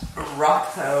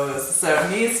rock pose. So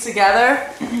knees together,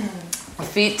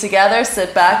 feet together,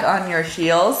 sit back on your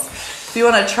heels. If you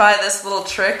want to try this little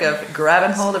trick of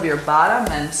grabbing hold of your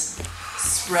bottom and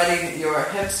spreading your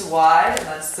hips wide and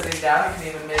then sitting down, you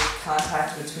can even make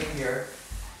contact between your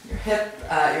hip,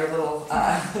 your little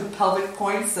pelvic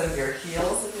points and your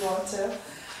heels if you want to.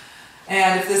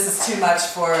 And if this is too much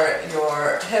for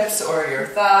your hips or your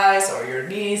thighs or your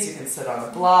knees, you can sit on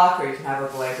a block or you can have a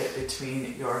blanket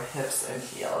between your hips and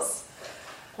heels.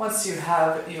 Once you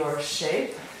have your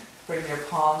shape, bring your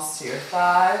palms to your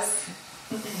thighs.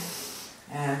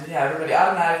 And yeah, everybody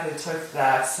automatically took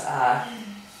that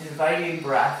inviting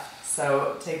breath.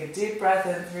 So take a deep breath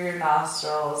in through your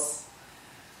nostrils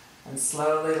and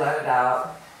slowly let it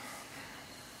out.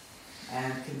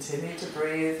 And continue to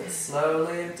breathe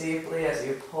slowly and deeply as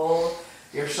you pull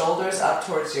your shoulders up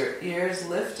towards your ears,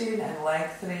 lifting and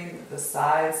lengthening the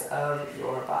sides of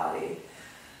your body.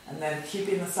 And then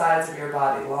keeping the sides of your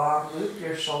body long, loop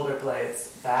your shoulder blades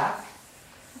back,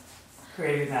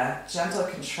 creating a gentle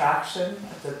contraction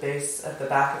at the base, at the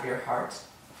back of your heart.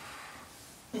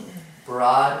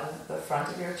 Broaden the front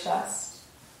of your chest,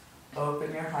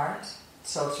 open your heart.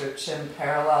 Tilt your chin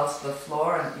parallel to the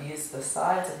floor and ease the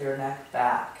sides of your neck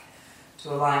back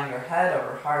to align your head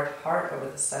over heart, heart over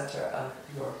the center of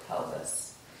your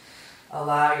pelvis.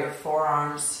 Allow your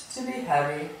forearms to be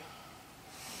heavy,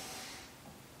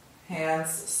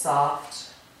 hands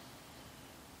soft.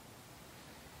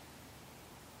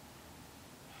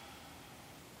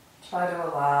 Try to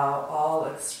allow all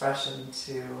expression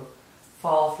to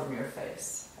fall from your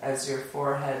face as your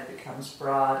forehead becomes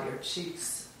broad, your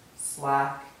cheeks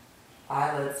slack,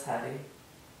 eyelids heavy.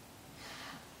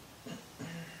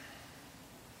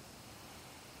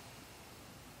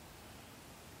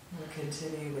 And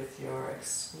continue with your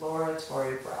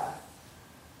exploratory breath.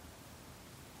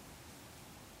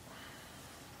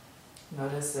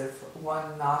 Notice if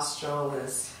one nostril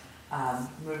is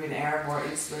moving air more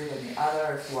easily than the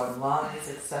other, if one lung is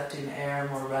accepting air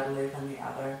more readily than the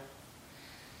other.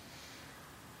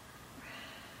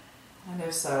 And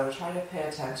if so, try to pay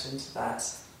attention to that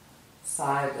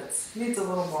side that needs a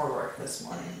little more work this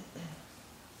morning.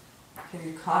 Can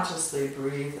you consciously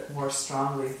breathe more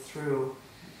strongly through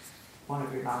one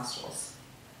of your nostrils?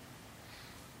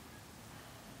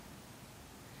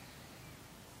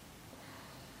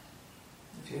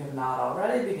 If you have not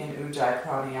already, begin Ujjayi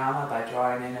Pranayama by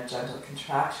drawing in a gentle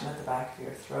contraction at the back of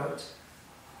your throat.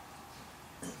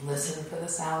 Listen for the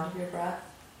sound of your breath.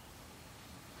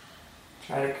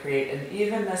 Try to create an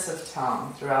evenness of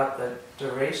tone throughout the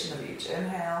duration of each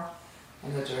inhale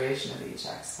and the duration of each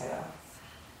exhale,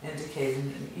 indicating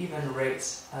an even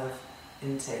rate of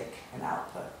intake and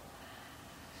output.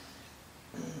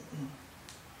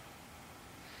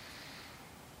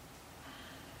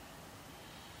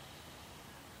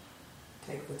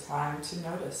 Take the time to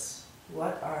notice,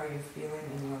 what are you feeling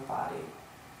in your body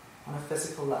on a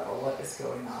physical level? What is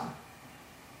going on?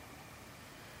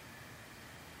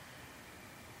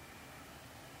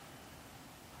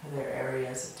 Are there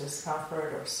areas of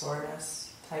discomfort or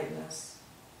soreness, tightness?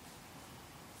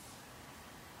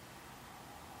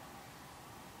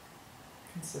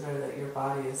 Consider that your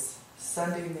body is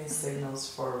sending these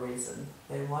signals for a reason.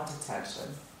 They want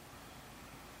attention.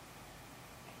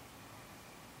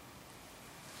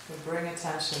 So bring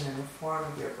attention in the form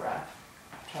of your breath.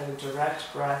 Try to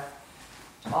direct breath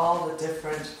to all the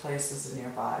different places in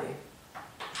your body.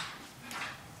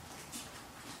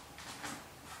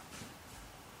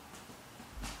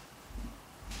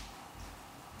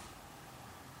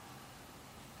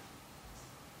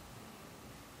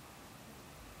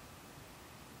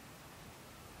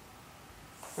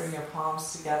 Bring your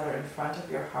palms together in front of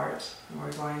your heart, and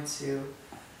we're going to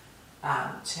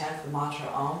chant the mantra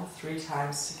Om 3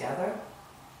 times together.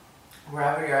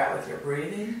 Wherever you're at with your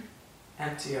breathing,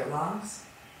 empty your lungs,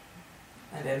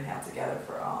 and inhale together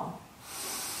for Om.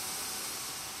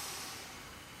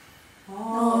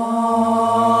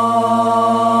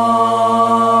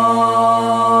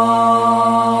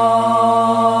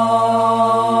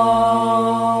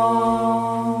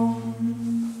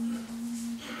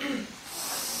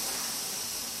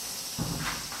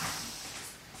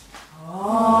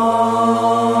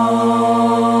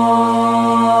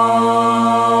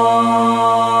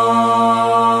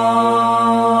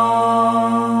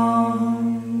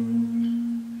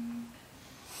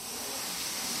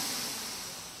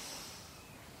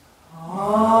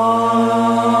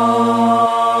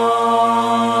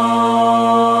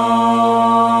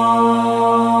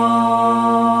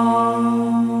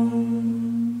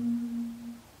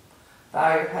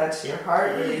 To your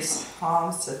heart, release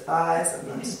palms to thighs, and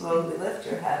then slowly lift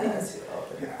your head as you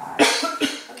open your eyes.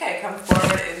 Coming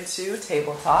forward into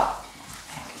tabletop.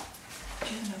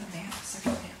 Do you have another mat?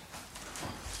 Second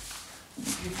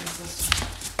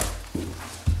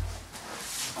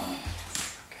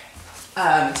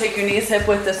mat. Take your knees hip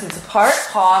width distance apart,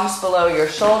 palms below your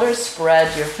shoulders,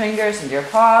 spread your fingers into your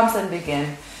palms, and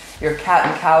begin your cat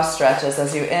and cow stretches.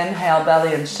 As you inhale,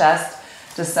 belly and chest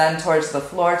descend towards the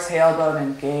floor, tailbone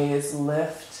and gaze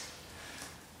lift.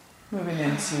 Moving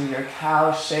into your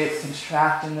cow shape,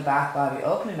 contracting the back body,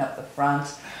 opening up the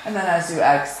front. And then as you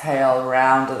exhale,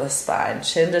 round the spine,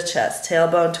 chin to chest,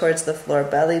 tailbone towards the floor,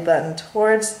 belly button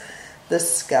towards the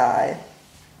sky.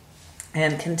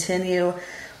 And continue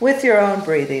with your own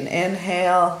breathing.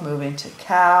 Inhale, moving to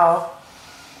cow.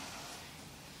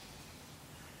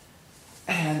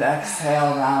 And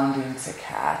exhale, rounding to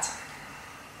cat.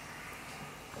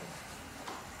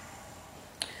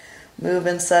 Move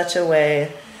in such a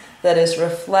way that is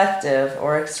reflective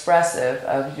or expressive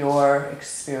of your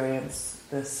experience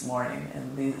this morning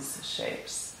in these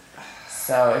shapes.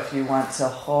 So if you want to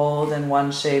hold in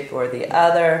one shape or the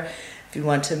other, if you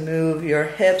want to move your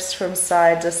hips from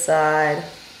side to side,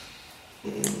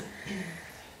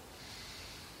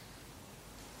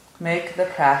 make the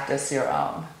practice your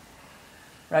own.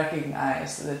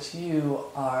 Recognize that you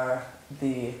are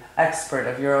the expert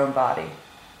of your own body.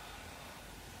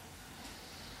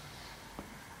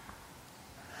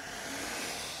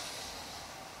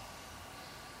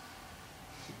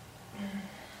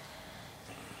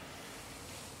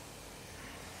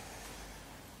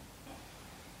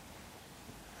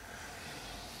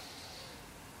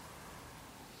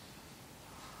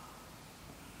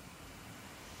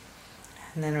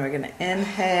 And then we're going to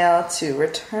inhale to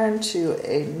return to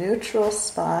a neutral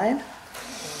spine.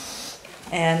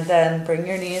 And then bring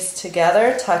your knees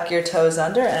together, tuck your toes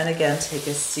under, and again take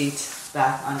a seat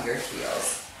back on your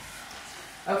heels.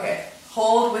 Okay,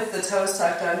 hold with the toes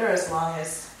tucked under as long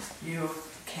as you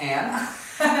can.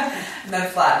 And then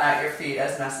flatten out your feet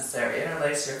as necessary.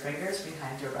 Interlace your fingers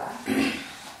behind your back.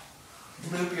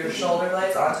 Loop your shoulder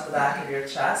blades onto the back of your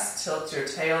chest. Tilt your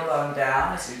tailbone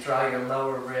down as you draw your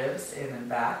lower ribs in and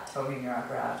back, toning your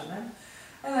upper abdomen.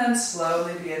 And then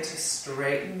slowly begin to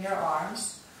straighten your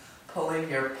arms, pulling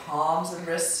your palms and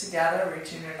wrists together,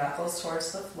 reaching your knuckles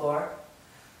towards the floor.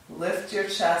 Lift your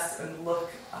chest and look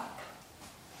up.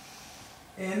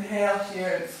 Inhale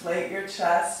here, inflate your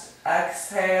chest.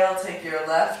 Exhale, take your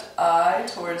left eye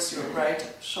towards your right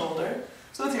shoulder.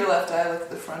 So with your left eye, look at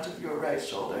the front of your right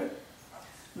shoulder.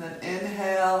 And then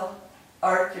inhale,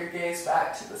 arc your gaze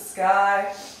back to the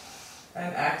sky.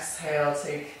 And exhale,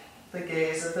 take the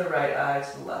gaze of the right eye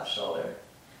to the left shoulder.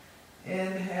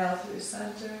 Inhale through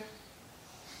center.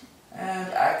 And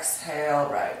exhale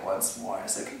right once more.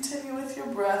 So continue with your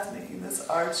breath, making this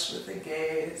arch with the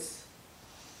gaze.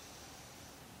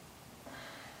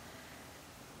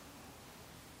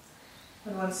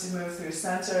 And once you move through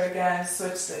center again,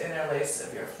 switch the interlace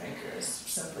of your fingers.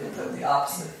 Simply put the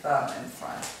opposite thumb in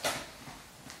front.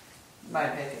 It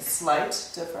might make a slight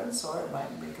difference, or it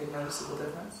might make a noticeable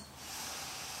difference.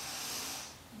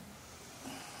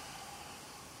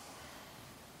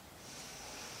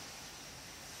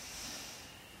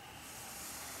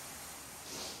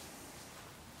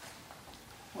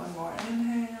 One more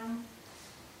inhale.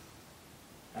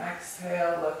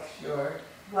 Exhale, look your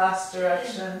last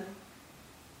direction.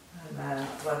 And then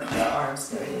let the arms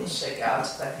go and shake out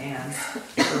the hands.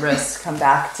 The wrists come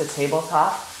back to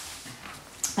tabletop.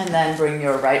 And then bring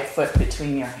your right foot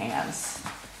between your hands.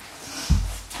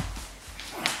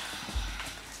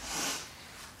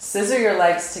 Scissor your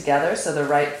legs together so the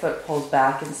right foot pulls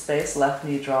back in space, left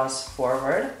knee draws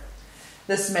forward.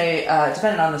 This may,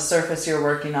 depending on the surface you're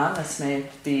working on, this may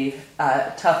be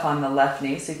tough on the left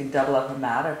knee, so you can double up a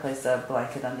mat or place a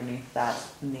blanket underneath that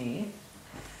knee.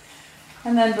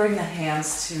 And then bring the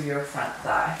hands to your front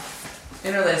thigh.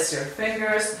 Interlace your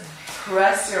fingers.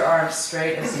 Press your arms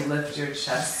straight as you lift your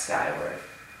chest skyward.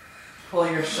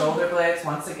 Pull your shoulder blades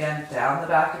once again down the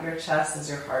back of your chest as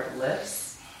your heart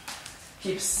lifts.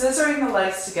 Keep scissoring the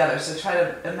legs together. So try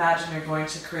to imagine you're going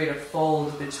to create a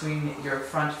fold between your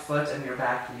front foot and your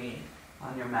back knee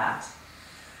on your mat.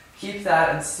 Keep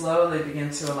that and slowly begin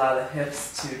to allow the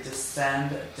hips to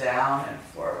descend down and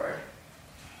forward.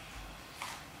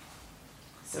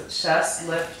 So chest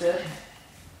lifted,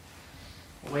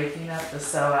 waking up the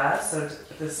psoas. So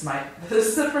this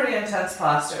is a pretty intense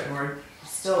posture, and we're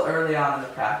still early on in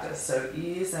the practice. So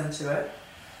ease into it.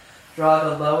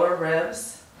 Draw the lower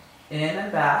ribs in and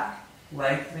back,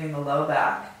 lengthening the low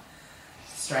back,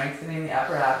 strengthening the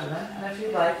upper abdomen. And if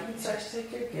you like, you can start to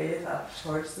take your gaze up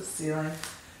towards the ceiling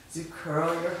as you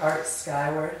curl your heart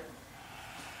skyward.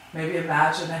 Maybe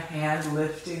imagine a hand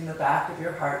lifting the back of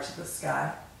your heart to the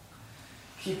sky.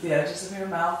 Keep the edges of your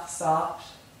mouth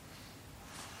soft.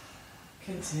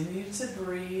 Continue to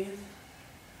breathe.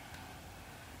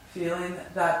 Feeling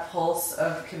that pulse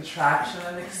of contraction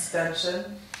and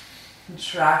extension.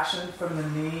 Contraction from the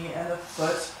knee and the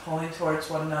foot pulling towards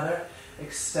one another.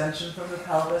 Extension from the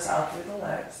pelvis out through the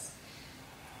legs.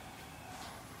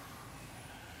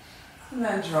 And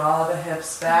then draw the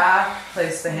hips back.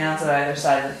 Place the hands on either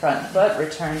side of the front foot.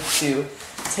 Return to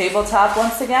tabletop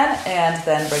once again. And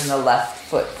then bring the left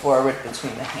foot forward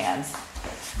between the hands.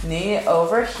 Knee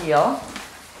over heel.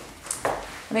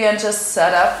 And again, just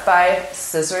set up by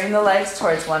scissoring the legs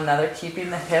towards one another, keeping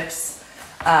the hips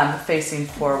facing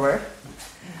forward.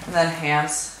 And then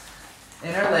hands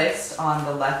interlaced on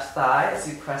the left thigh as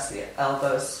you press the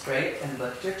elbows straight and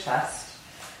lift your chest.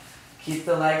 Keep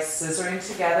the legs scissoring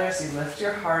together as you lift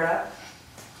your heart up.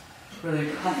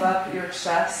 Really puff up your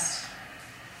chest.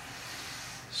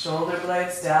 Shoulder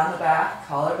blades down the back,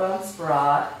 collarbones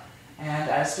broad. And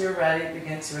as you're ready,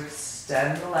 begin to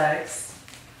extend the legs.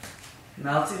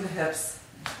 Melting the hips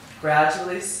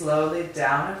gradually, slowly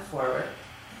down and forward.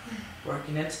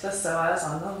 Working into the psoas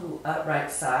on the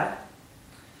right side.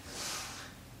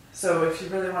 So if you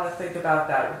really want to think about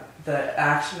that, the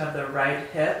action of the right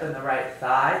hip and the right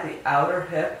thigh, the outer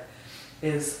hip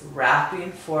is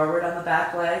wrapping forward on the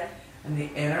back leg, and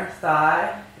the inner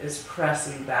thigh is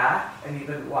pressing back and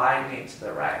even widening to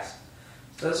the right.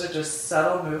 Those are just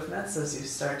subtle movements as you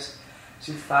start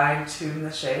to fine-tune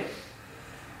the shape.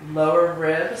 Lower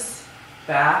ribs,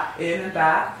 back, in and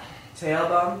back,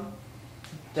 tailbone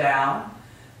down.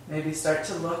 Maybe start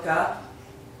to look up.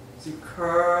 So you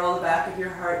curl the back of your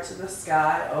heart to the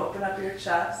sky, open up your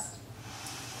chest.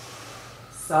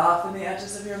 Soften the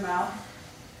edges of your mouth.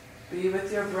 Be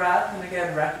with your breath, and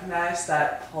again, recognize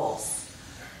that pulse.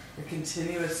 The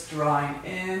continuous drawing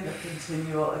in, the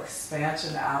continual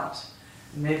expansion out.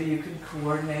 Maybe you can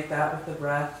coordinate that with the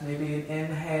breath. Maybe an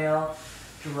inhale,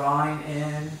 drawing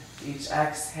in, each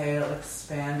exhale,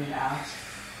 expanding out.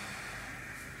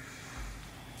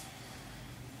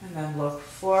 And then look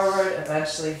forward,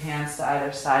 eventually hands to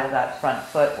either side of that front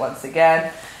foot once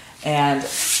again, and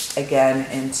again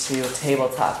into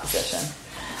tabletop position.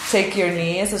 Take your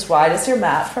knees as wide as your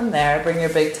mat from there, bring your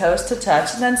big toes to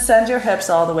touch, and then send your hips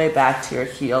all the way back to your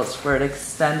heels for an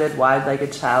extended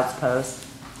wide-legged child's pose.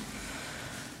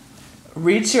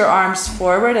 Reach your arms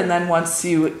forward, and then once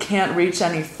you can't reach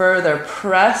any further,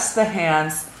 press the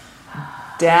hands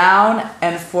down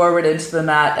and forward into the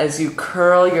mat as you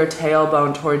curl your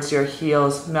tailbone towards your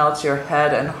heels, melt your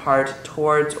head and heart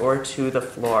towards or to the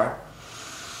floor.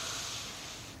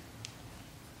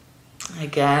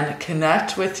 Again,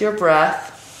 connect with your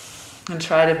breath and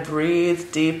try to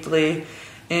breathe deeply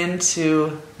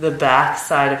into the back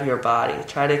side of your body.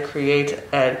 Try to create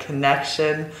a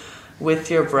connection with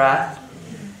your breath.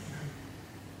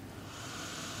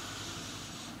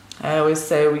 I always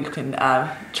say you can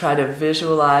try to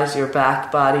visualize your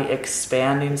back body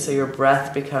expanding so your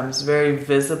breath becomes very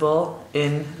visible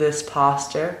in this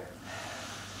posture.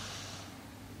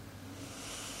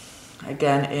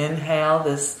 Again, inhale,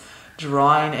 this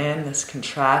drawing in, this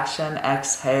contraction.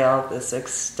 Exhale, this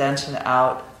extension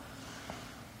out.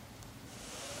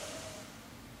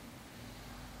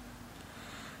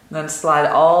 Then slide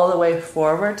all the way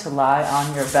forward to lie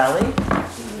on your belly.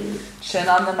 Chin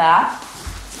on the mat.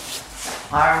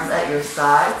 Arms at your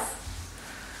sides.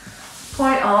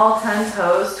 Point all 10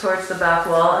 toes towards the back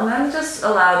wall, and then just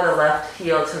allow the left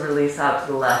heel to release out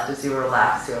to the left as you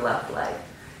relax your left leg.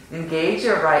 Engage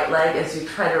your right leg as you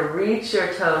try to reach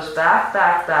your toes back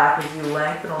as you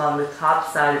lengthen along the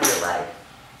top side of your leg.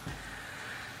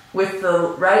 With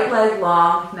the right leg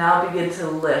long, now begin to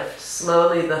lift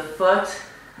slowly the foot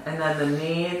and then the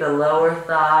knee, the lower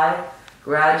thigh.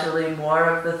 Gradually more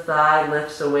of the thigh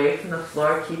lifts away from the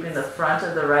floor, keeping the front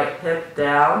of the right hip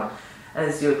down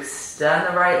as you extend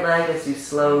the right leg, as you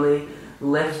slowly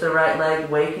lift the right leg,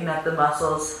 waking up the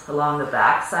muscles along the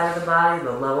back side of the body,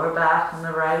 the lower back on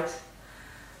the right.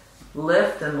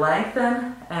 Lift and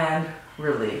lengthen and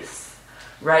release.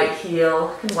 Right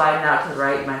heel can widen out to the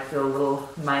right. You might feel a little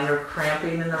minor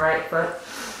cramping in the right foot.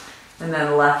 And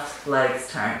then left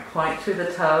legs turn. Point through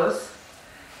the toes.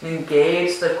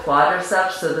 Engage the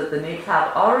quadriceps so that the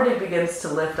kneecap already begins to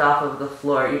lift off of the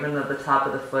floor, even though the top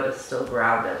of the foot is still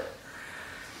grounded.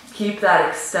 Keep that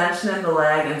extension in the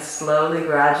leg, and slowly,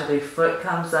 gradually, foot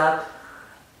comes up,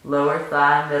 lower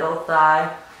thigh, middle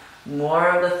thigh. More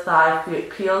of the thigh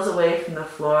peels away from the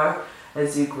floor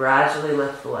as you gradually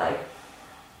lift the leg.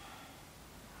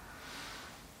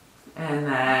 And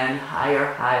then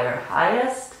higher, higher,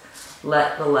 highest.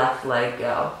 let the left leg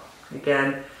go.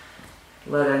 Again,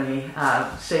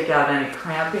 shake out any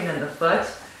cramping in the foot.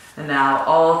 And now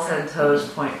all 10 toes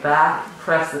point back.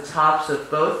 Press the tops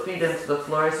of both feet into the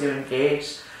floor as you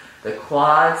engage the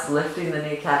quads, lifting the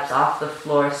kneecaps off the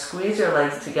floor. Squeeze your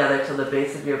legs together till the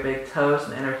base of your big toes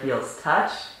and inner heels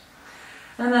touch.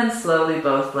 And then slowly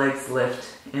both legs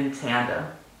lift in tandem.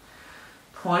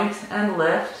 Point and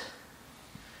lift.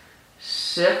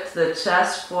 Shift the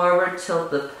chest forward, tilt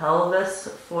the pelvis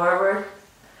forward.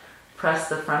 Press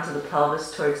the front of the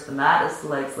pelvis towards the mat as the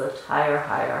legs lift higher,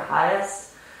 higher, highest.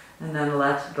 And then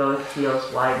let both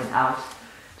heels widen out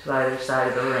to either side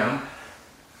of the room.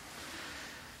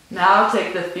 Now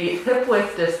take the feet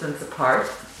hip-width distance apart,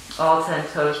 all 10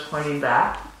 toes pointing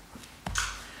back.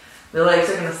 The legs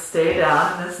are going to stay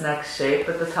down in this next shape,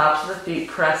 but the tops of the feet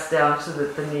press down so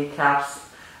that the kneecaps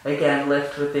again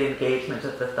lift with the engagement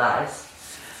of the thighs.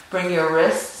 Bring your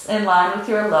wrists in line with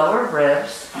your lower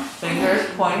ribs, fingers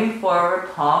pointing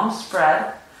forward, palms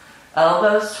spread,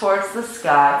 elbows towards the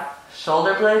sky,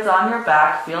 shoulder blades on your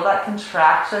back. Feel that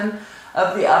contraction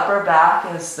of the upper back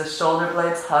as the shoulder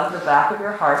blades hug the back of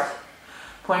your heart.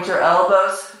 Point your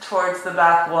elbows towards the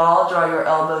back wall. Draw your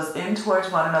elbows in towards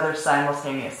one another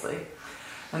simultaneously.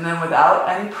 And then without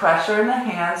any pressure in the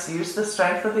hands, use the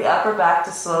strength of the upper back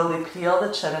to slowly peel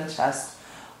the chin and chest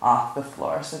off the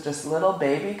floor. So just little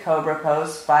baby cobra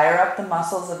pose. Fire up the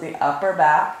muscles of the upper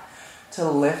back to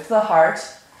lift the heart.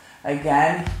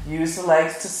 Again, use the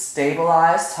legs to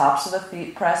stabilize. Tops of the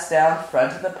feet press down.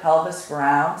 Front of the pelvis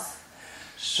grounds.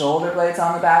 Shoulder blades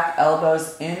on the back.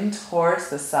 Elbows in towards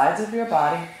the sides of your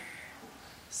body.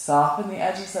 Soften the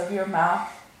edges of your mouth.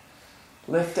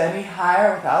 Lift any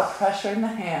higher without pressure in the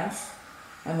hands.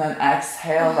 And then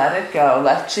exhale, let it go.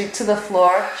 Left cheek to the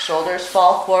floor. Shoulders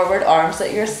fall forward. Arms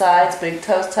at your sides. Big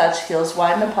toes touch. Heels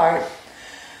widen apart.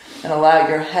 And allow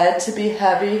your head to be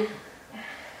heavy.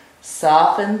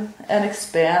 Soften and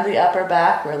expand the upper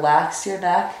back. Relax your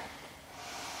neck.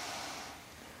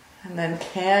 And then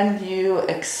can you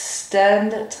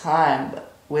extend time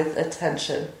with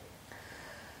attention?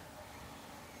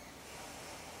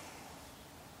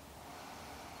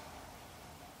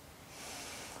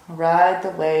 Ride the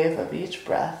wave of each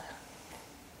breath.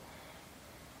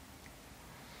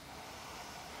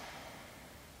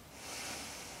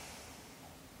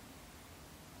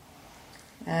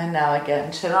 And now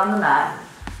again, chin on the mat.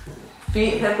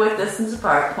 Feet hip-width distance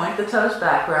apart. Point the toes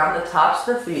back. Round the tops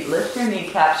of the feet. Lift your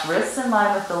kneecaps. Wrists in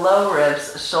line with the low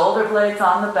ribs. Shoulder blades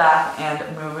on the back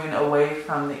and moving away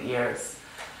from the ears.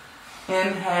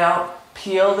 Inhale.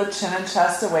 Peel the chin and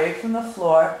chest away from the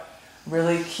floor.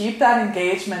 Really keep that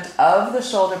engagement of the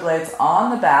shoulder blades on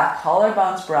the back.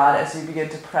 Collarbones broad as you begin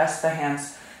to press the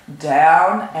hands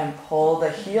down and pull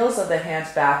the heels of the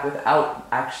hands back without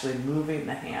actually moving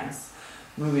the hands.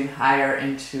 Moving higher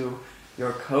into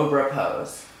your cobra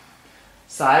pose.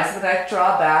 Sides of the neck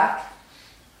draw back.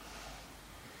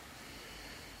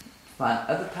 Front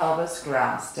of the pelvis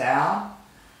grounds down.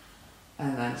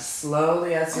 And then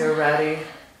slowly as you're ready,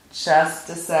 chest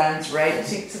descends, right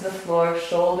cheek to the floor,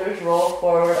 shoulders roll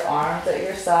forward, arms at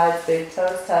your sides, big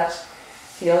toes touch,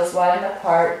 heels widen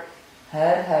apart,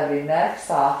 head heavy, neck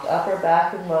soft, upper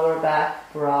back and lower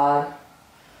back broad.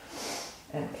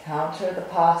 And counter the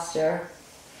posture.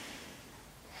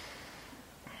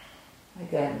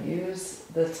 Again, use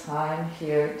the time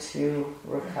here to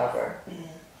recover.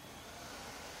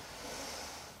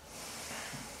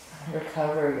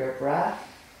 Recover your breath.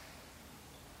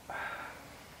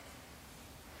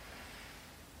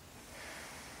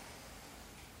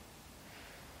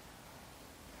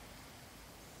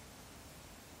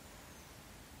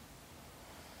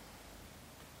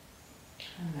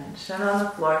 And then chin on the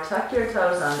floor, tuck your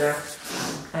toes under,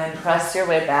 and press your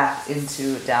way back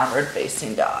into downward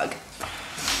facing dog.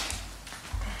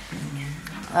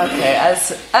 Okay,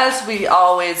 as we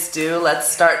always do,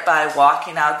 let's start by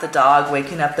walking out the dog,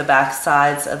 waking up the back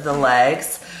sides of the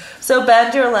legs. So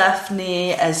bend your left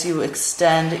knee as you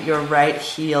extend your right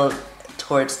heel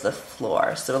towards the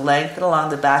floor. So lengthen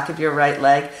along the back of your right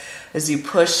leg as you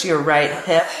push your right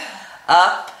hip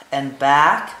up and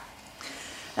back.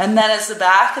 And then as the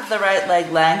back of the right leg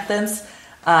lengthens,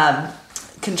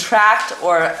 contract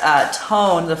or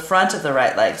tone the front of the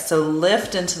right leg. So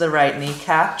lift into the right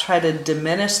kneecap. Try to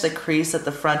diminish the crease at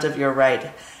the front of your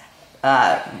right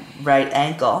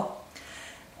ankle.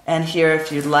 And here,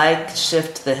 if you'd like,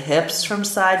 shift the hips from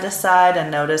side to side and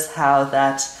notice how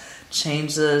that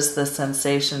changes the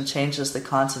sensation, changes the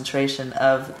concentration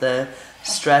of the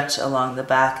stretch along the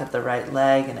back of the right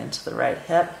leg and into the right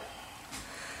hip.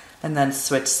 And then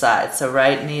switch sides. So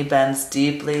right knee bends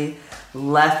deeply,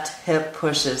 left hip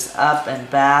pushes up and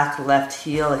back, left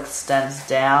heel extends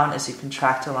down as you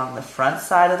contract along the front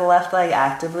side of the left leg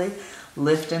actively.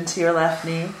 Lift into your left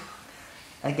knee.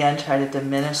 Again, try to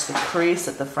diminish the crease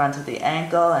at the front of the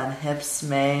ankle, and hips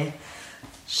may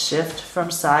shift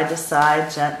from side to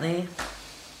side gently.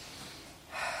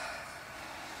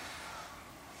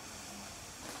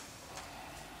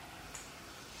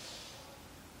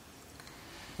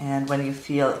 And when you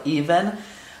feel even,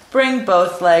 bring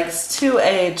both legs to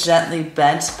a gently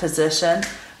bent position.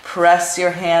 Press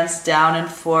your hands down and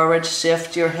forward.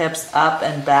 Shift your hips up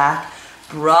and back.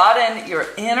 Broaden your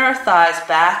inner thighs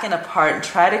back and apart, and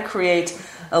try to create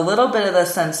a little bit of the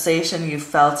sensation you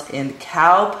felt in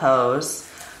cow pose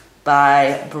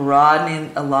by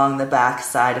broadening along the back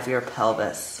side of your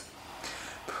pelvis.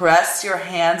 Press your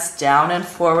hands down and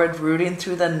forward, rooting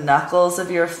through the knuckles of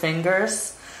your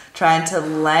fingers, trying to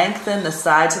lengthen the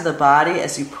sides of the body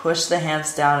as you push the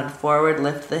hands down and forward.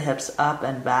 Lift the hips up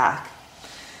and back.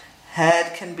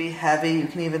 Head can be heavy. You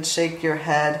can even shake your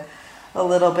head a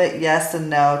little bit, yes and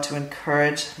no, to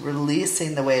encourage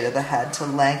releasing the weight of the head to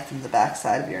lengthen the back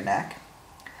side of your neck.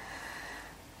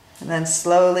 And then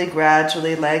slowly,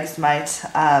 gradually, legs might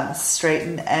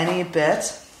straighten any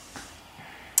bit.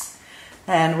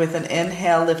 And with an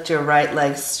inhale, lift your right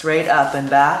leg straight up and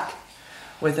back.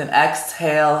 With an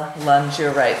exhale, lunge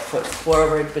your right foot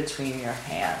forward between your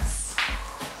hands.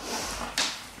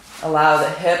 Allow the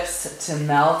hips to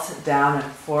melt down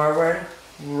and forward.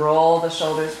 Roll the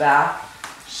shoulders back.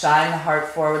 Shine the heart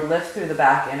forward. Lift through the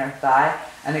back inner thigh.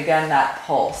 And again, that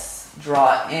pulse.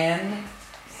 Draw in,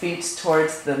 feet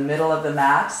towards the middle of the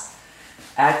mat.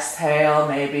 Exhale,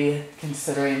 maybe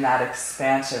considering that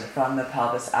expansion from the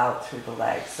pelvis out through the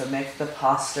legs. So make the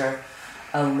posture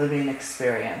a living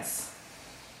experience,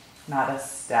 not a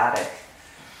static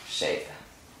shape.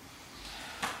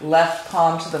 Left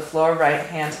palm to the floor, right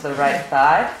hand to the right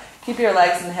thigh. Keep your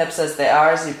legs and hips as they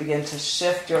are as you begin to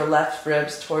shift your left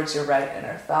ribs towards your right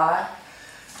inner thigh.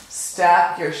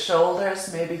 Stack your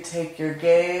shoulders, maybe take your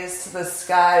gaze to the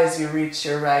sky as you reach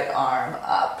your right arm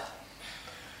up.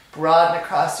 Broaden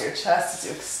across your chest as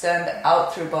you extend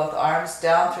out through both arms,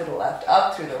 down through the left,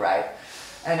 up through the right.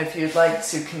 And if you'd like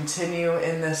to continue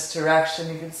in this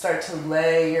direction, you can start to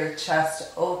lay your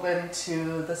chest open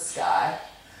to the sky.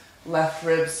 Left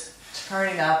ribs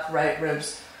turning up, right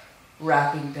ribs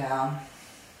wrapping down.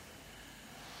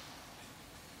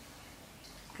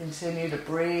 Continue to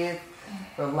breathe.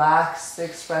 Relax the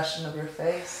expression of your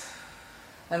face.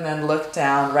 And then look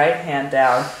down, right hand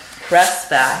down, press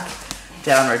back,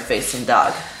 downward facing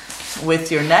dog.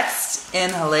 With your next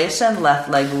inhalation, left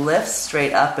leg lifts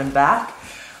straight up and back.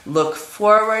 Look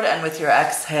forward, and with your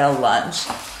exhale, lunge.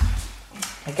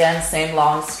 Again, same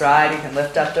long stride. You can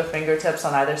lift up to fingertips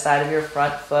on either side of your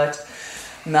front foot.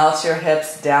 Melt your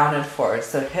hips down and forward.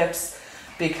 So hips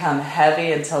become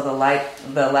heavy until the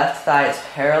left thigh is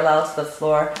parallel to the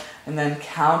floor, and then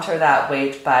counter that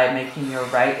weight by making your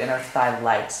right inner thigh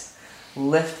light.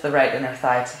 Lift the right inner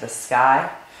thigh to the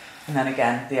sky. And then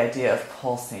again, the idea of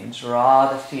pulsing.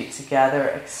 Draw the feet together,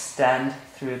 extend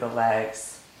through the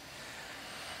legs.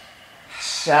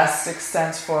 Chest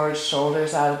extends forward,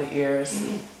 shoulders out of the ears.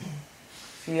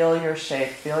 Feel your shape,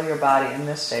 feel your body in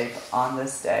this shape on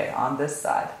this day, on this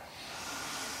side.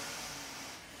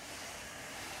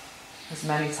 As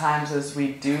many times as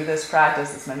we do this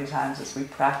practice, as many times as we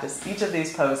practice each of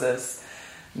these poses,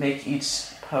 make each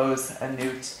pose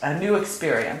a new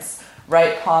experience.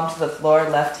 Right palm to the floor,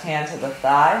 left hand to the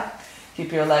thigh.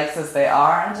 Keep your legs as they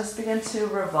are and just begin to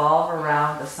revolve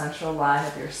around the central line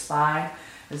of your spine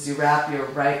as you wrap your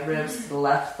right ribs to the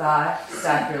left thigh.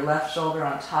 Stack your left shoulder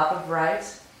on top of right.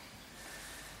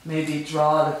 Maybe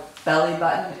draw the belly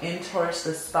button in towards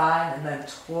the spine and then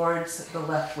towards the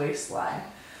left waistline.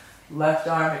 Left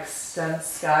arm extends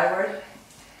skyward.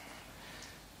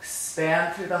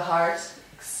 Expand through the heart.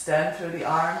 Extend through the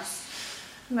arms.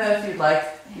 And then if you'd like,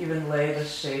 even lay the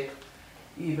shape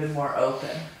even more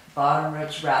open. Bottom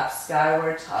ribs wrap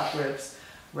skyward, top ribs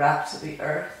wrap to the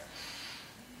earth.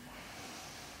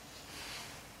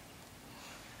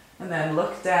 And then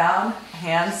look down,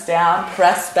 hands down,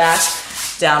 press back,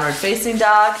 downward facing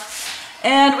dog.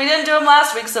 And we didn't do them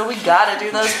last week, so we gotta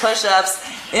do those push-ups.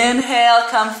 Inhale,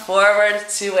 come forward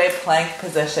to a plank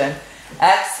position.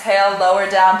 Exhale, lower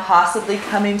down, possibly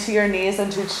coming to your knees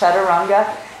into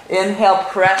chaturanga. Inhale,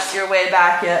 press your way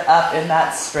back up in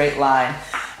that straight line.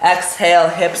 Exhale,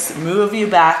 hips move you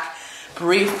back.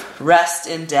 Brief rest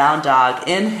in down dog.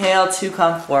 Inhale to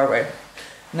come forward.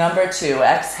 Number 2,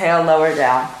 exhale, lower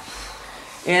down.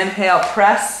 Inhale,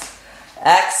 press.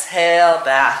 Exhale,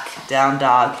 back, down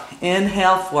dog.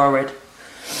 Inhale, forward.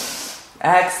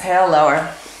 Exhale,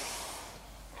 lower.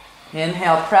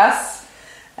 Inhale, press.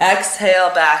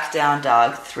 Exhale, back, down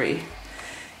dog. 3.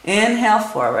 Inhale,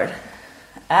 forward.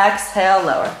 Exhale,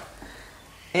 lower.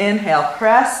 Inhale,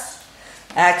 press.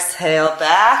 Exhale,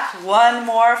 back. One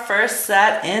more, first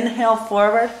set. Inhale,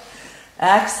 forward.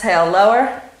 Exhale,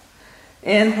 lower.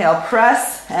 Inhale,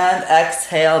 press. And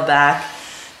exhale, back.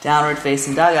 Downward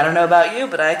facing dog. I don't know about you,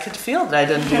 but I could feel that I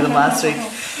didn't do them last week.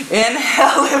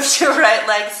 Inhale, lift your right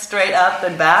leg straight up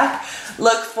and back.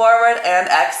 Look forward and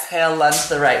exhale, lunge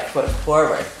the right foot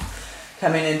forward.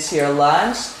 Coming into your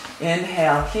lunge,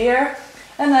 inhale here,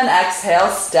 and then exhale,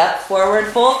 step forward,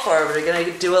 fold forward. We're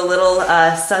going to do a little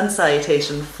sun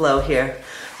salutation flow here.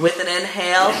 With an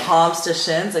inhale, palms to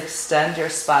shins, extend your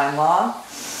spine long.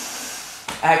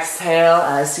 Exhale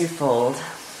as you fold.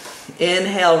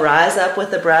 Inhale, rise up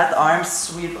with the breath, arms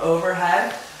sweep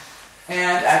overhead.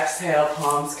 And exhale,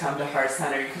 palms come to heart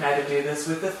center. You can either do this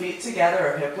with the feet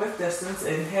together or hip width distance.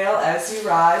 Inhale as you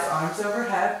rise, arms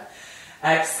overhead.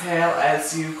 Exhale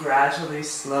as you gradually,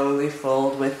 slowly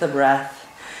fold with the breath.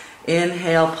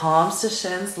 Inhale, palms to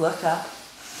shins, look up.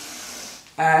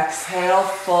 Exhale,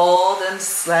 fold and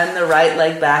send the right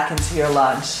leg back into your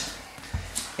lunge.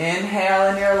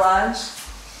 Inhale in your lunge.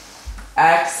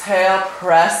 Exhale,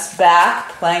 press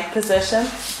back, plank position.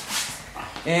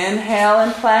 Inhale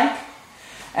and plank.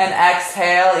 And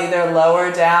exhale, either lower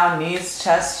down, knees,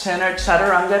 chest, chin, or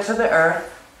chaturanga to the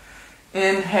earth.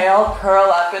 Inhale,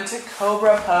 curl up into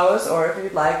cobra pose, or if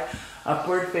you'd like,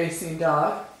 upward facing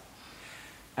dog.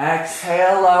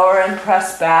 Exhale, lower and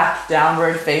press back,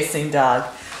 downward facing dog.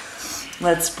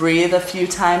 Let's breathe a few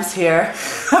times here.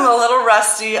 I'm a little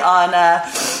rusty on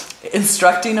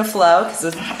instructing a flow because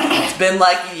it's been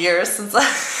like years since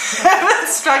I've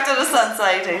instructed a sun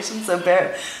salutation, so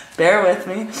bear with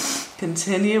me.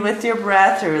 Continue with your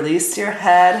breath, release your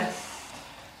head.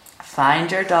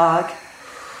 Find your dog.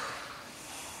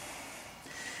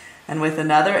 And with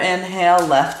another inhale,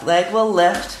 left leg will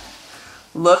lift.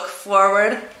 Look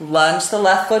forward, lunge the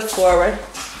left foot forward.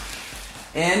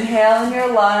 Inhale in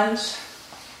your lunge.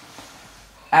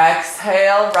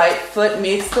 Exhale, right foot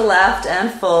meets the left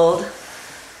and fold.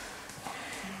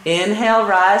 Inhale,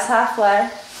 rise halfway.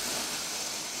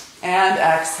 And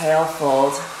exhale,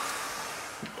 fold.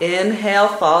 Inhale,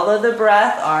 follow the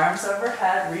breath, arms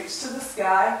overhead, reach to the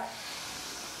sky.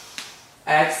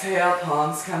 Exhale,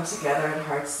 palms come together at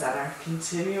heart center.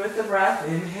 Continue with the breath.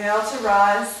 Inhale to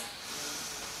rise.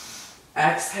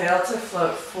 Exhale to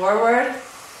float forward.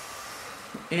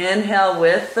 Inhale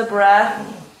with the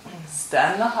breath.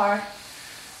 Extend the heart.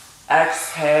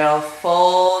 Exhale,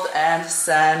 fold and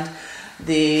send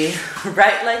the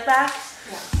right leg back.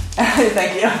 Yeah.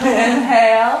 Thank you.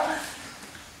 Inhale.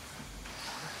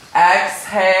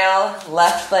 Exhale,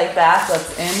 left leg back.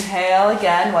 Let's inhale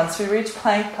again once we reach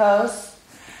plank pose.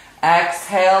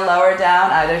 Exhale, lower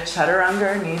down, either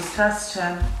chaturanga or knees, chest,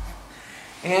 chin.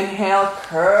 Inhale,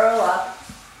 curl up.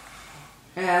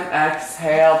 And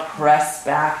exhale, press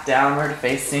back, downward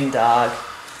facing dog.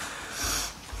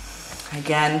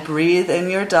 Again, breathe in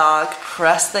your dog.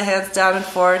 Press the hands down and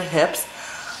forward, hips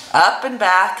up and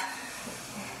back.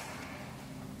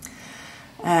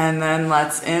 And then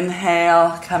let's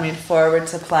inhale, coming forward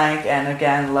to plank, and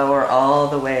again, lower all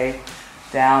the way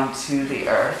down to the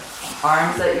earth.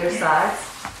 Arms at your sides.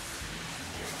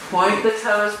 Point the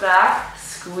toes back.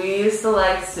 Squeeze the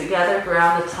legs together.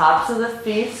 Ground the tops of the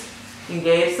feet.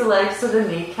 Engage the legs so the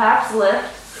kneecaps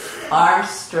lift. Arms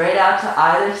straight out to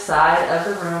either side of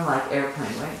the room like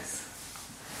airplane wings.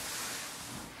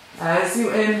 As you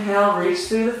inhale, reach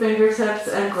through the fingertips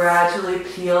and gradually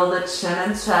peel the chin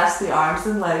and chest, the arms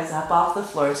and legs up off the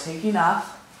floor, taking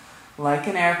off like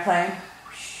an airplane.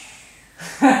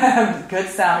 Good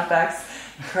sound effects.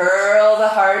 Curl the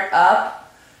heart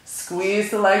up.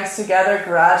 Squeeze the legs together.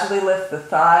 Gradually lift the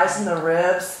thighs and the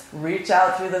ribs. Reach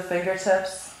out through the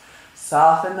fingertips.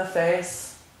 Soften the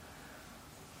face.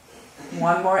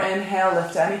 One more inhale.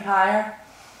 Lift any higher.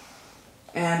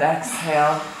 And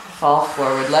exhale. Fall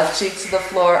forward. Left cheek to the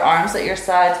floor. Arms at your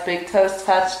sides. Big toes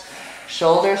touch.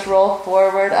 Shoulders roll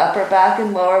forward. Upper back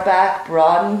and lower back.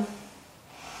 Broaden.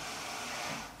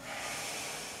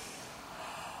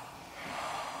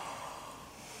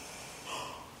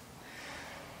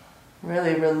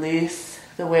 Really release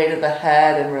the weight of the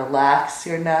head and relax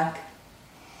your neck.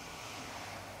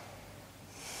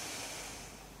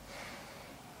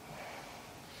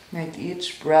 Make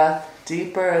each breath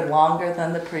deeper and longer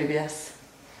than the previous.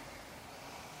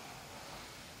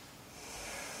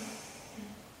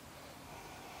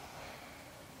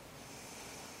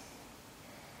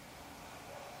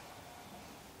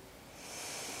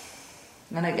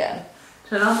 And again,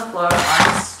 chin on the floor,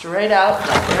 arms straight out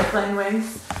like airplane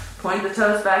wings. Point the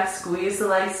toes back, squeeze the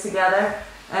legs together,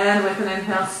 and with an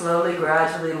inhale, slowly,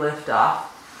 gradually lift off.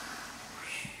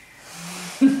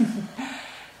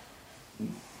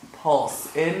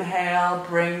 Pulse. Inhale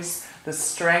brings the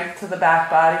strength to the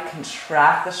back body.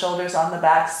 Contract the shoulders on the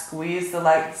back. Squeeze the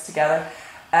legs together.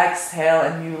 Exhale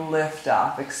and you lift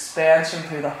off. Expansion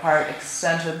through the heart.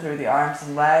 Extension through the arms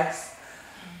and legs.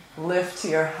 Lift to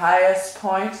your highest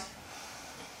point.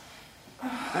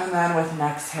 And then with an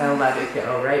exhale, let it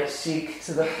go. Right cheek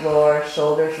to the floor.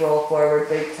 Shoulders roll forward.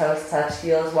 Big toes touch.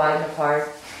 Heels widen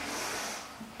apart.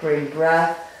 Bring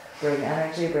breath. Bring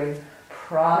energy. Bring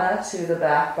prana to the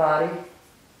back body.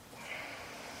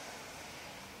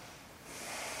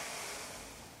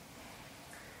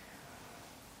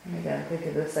 And again, think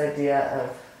of this idea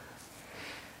of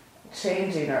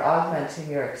changing or augmenting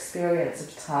your experience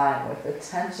of time with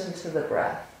attention to the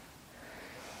breath.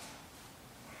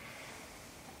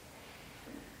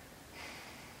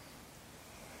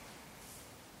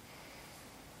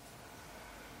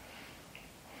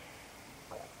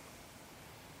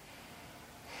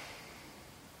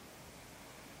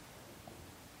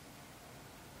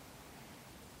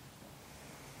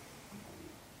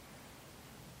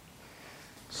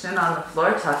 Chin on the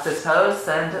floor, tuck the toes,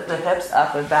 send the hips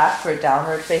up and back for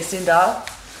downward facing dog.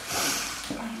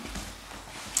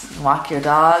 Walk your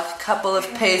dog, couple of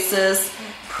paces,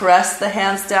 press the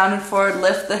hands down and forward,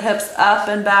 lift the hips up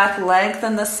and back,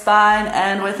 lengthen the spine,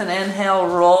 and with an inhale,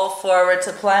 roll forward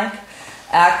to plank.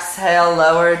 Exhale,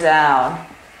 lower down.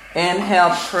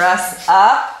 Inhale, press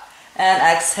up, and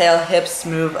exhale, hips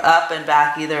move up and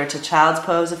back, either to child's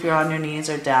pose if you're on your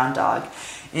knees or down dog.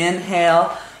 Inhale,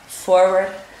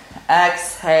 forward.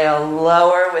 Exhale,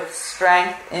 lower with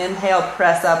strength. Inhale,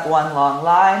 press up one long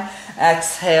line.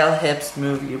 Exhale, hips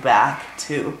move you back.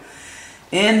 2.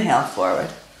 Inhale, forward.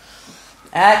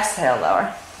 Exhale,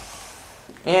 lower.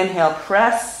 Inhale,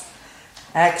 press.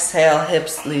 Exhale,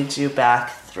 hips lead you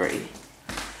back. 3.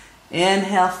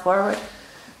 Inhale, forward.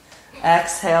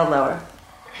 Exhale, lower.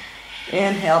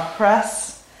 Inhale,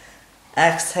 press.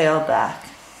 Exhale, back.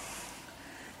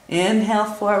 Inhale,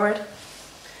 forward.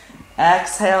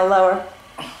 Exhale, lower.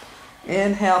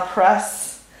 Inhale,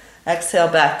 press. Exhale,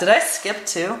 back. Did I skip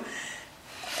 2?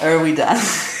 Or are we done?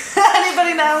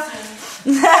 Anybody know?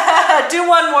 Do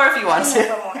one more if you want to.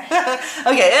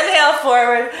 Okay, inhale,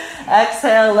 forward.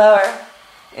 Exhale, lower.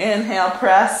 Inhale,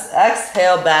 press.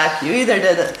 Exhale, back. You either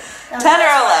did it 10 or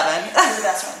 11.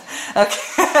 Okay.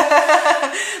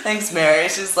 Thanks, Mary.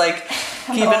 She's like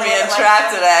keeping me in track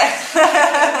today.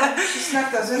 She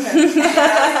snuck those in there.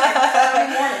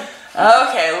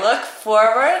 Okay, look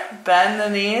forward, bend the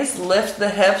knees, lift the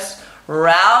hips,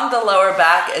 round the lower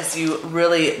back as you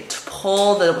really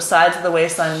pull the sides of the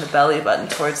waistline and the belly button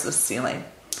towards the ceiling.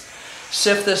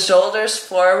 Shift the shoulders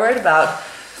forward about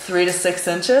 3 to 6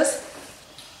 inches.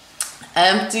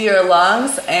 Empty your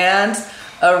lungs and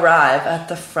arrive at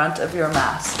the front of your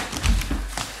mat.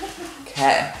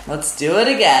 Okay, let's do it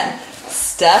again.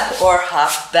 Step or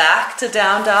hop back to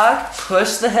down dog.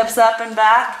 Push the hips up and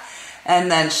back.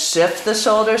 And then shift the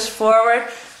shoulders forward.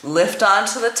 Lift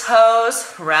onto the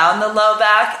toes. Round the low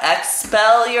back.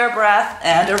 Expel your breath.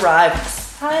 And arrive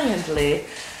silently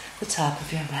at the top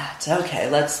of your mat. Okay,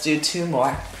 let's do 2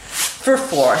 more. For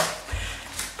 4.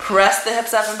 Press the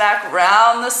hips up and back.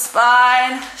 Round the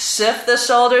spine. Shift the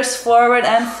shoulders forward.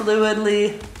 And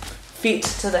fluidly feet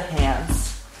to the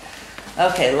hands.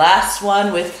 Okay, last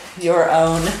one with your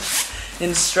own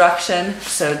instruction.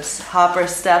 So hop or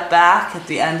step back at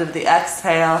the end of the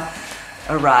exhale.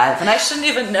 Arrive. And I shouldn't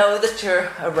even know that you're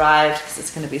arrived because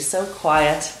it's going to be so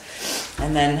quiet.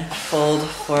 And then fold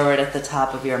forward at the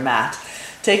top of your mat.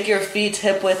 Take your feet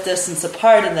hip width distance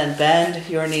apart and then bend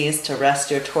your knees to rest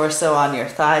your torso on your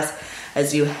thighs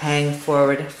as you hang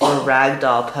forward for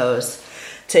ragdoll pose.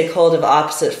 Take hold of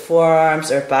opposite forearms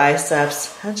or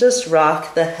biceps and just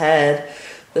rock the head,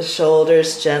 the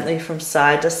shoulders gently from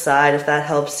side to side if that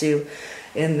helps you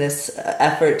in this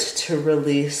effort to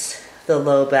release the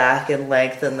low back and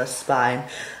lengthen the spine.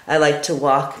 I like to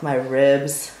walk my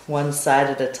ribs one side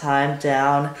at a time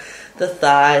down the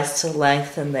thighs to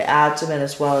lengthen the abdomen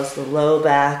as well as the low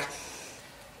back.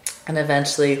 And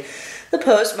eventually the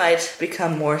pose might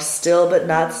become more still but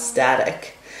not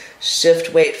static.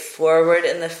 Shift weight forward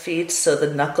in the feet so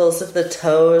the knuckles of the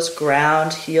toes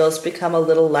ground, heels become a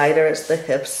little lighter as the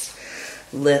hips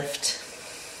lift.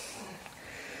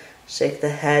 Shake the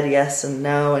head yes and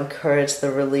no, encourage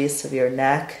the release of your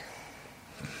neck.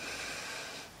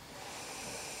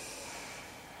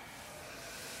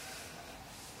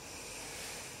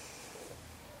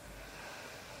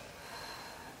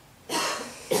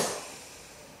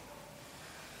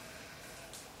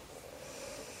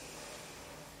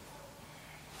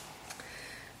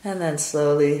 And then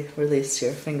slowly release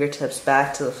your fingertips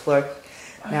back to the floor.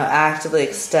 Now actively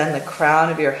extend the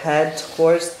crown of your head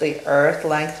towards the earth,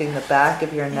 lengthening the back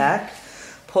of your neck.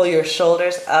 Pull your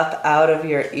shoulders up out of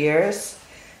your ears.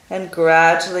 And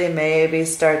gradually maybe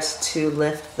start to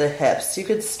lift the hips. You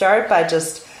could start by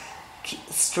just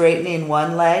straightening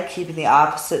one leg, keeping the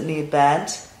opposite knee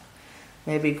bent.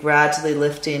 Maybe gradually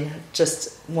lifting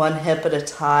just one hip at a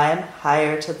time,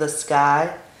 higher to the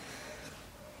sky.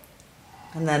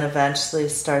 And then eventually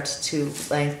start to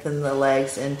lengthen the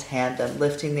legs in tandem,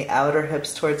 lifting the outer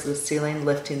hips towards the ceiling,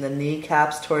 lifting the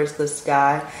kneecaps towards the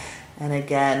sky. And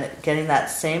again, getting that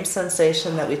same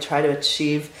sensation that we try to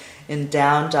achieve in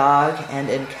down dog and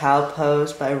in cow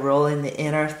pose by rolling the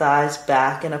inner thighs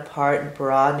back and apart and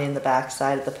broadening the back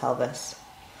side of the pelvis.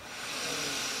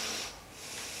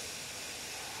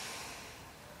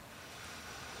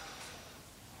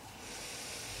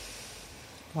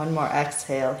 One more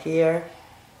exhale here.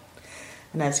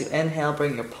 And as you inhale,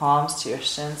 bring your palms to your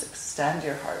shins, extend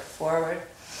your heart forward.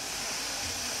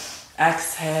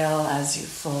 Exhale as you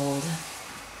fold.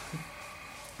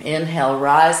 Inhale,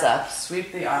 rise up,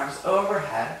 sweep the arms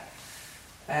overhead.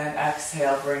 And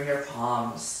exhale, bring your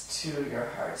palms to your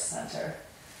heart center.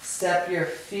 Step your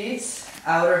feet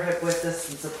outer hip width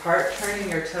distance apart, turning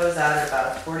your toes out at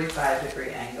about a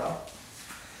 45-degree angle.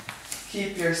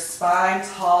 Keep your spine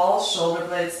tall, shoulder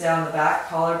blades down the back,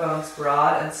 collarbones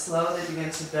broad, and slowly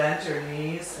begin to bend your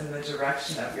knees in the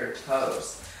direction of your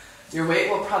toes. Your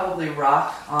weight will probably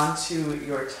rock onto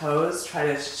your toes. Try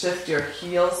to shift your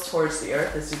heels towards the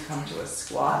earth as you come to a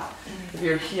squat. If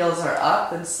your heels are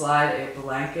up, then slide a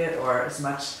blanket or as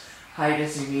much height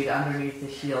as you need underneath the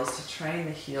heels to train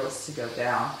the heels to go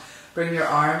down. Bring your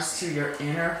arms to your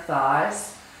inner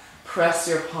thighs. Press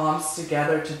your palms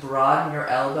together to broaden your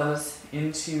elbows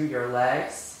into your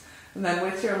legs. And then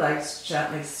with your legs,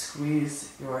 gently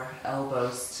squeeze your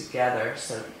elbows together,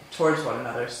 so towards one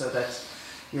another, so that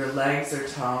your legs are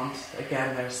toned.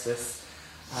 Again, there's this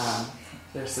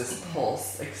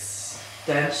pulse,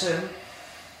 extension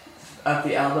of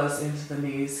the elbows into the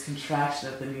knees,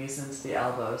 contraction of the knees into the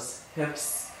elbows,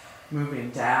 hips moving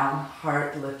down,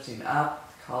 heart lifting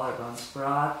up, collarbones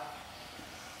broad.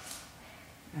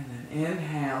 And then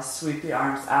inhale, sweep the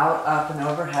arms out, up and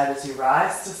overhead as you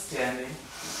rise to standing.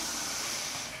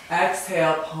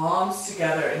 Exhale, palms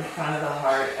together in front of the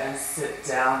heart and sit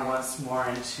down once more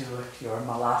into your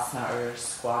malasana or your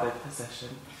squatted position.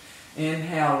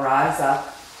 Inhale, rise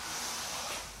up.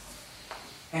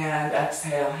 And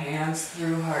exhale, hands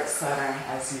through heart center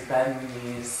as you bend your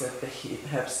knees, sit the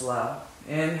hips low.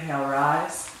 Inhale,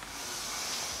 rise.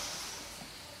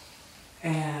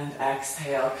 And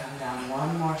exhale, come down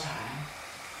one more time.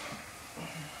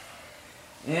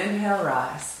 Inhale,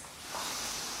 rise.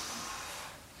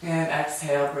 And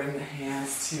exhale, bring the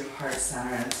hands to heart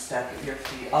center and step your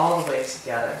feet all the way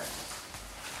together.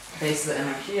 Base of the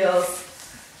inner heels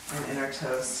and inner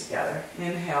toes together.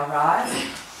 Inhale, rise.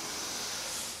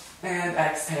 And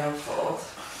exhale, fold.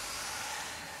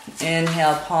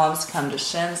 Inhale, palms come to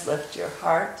shins, lift your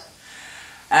heart.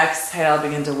 Exhale,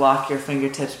 begin to walk your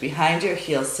fingertips behind your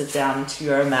heels, sit down into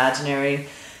your imaginary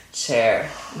chair.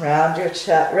 Round your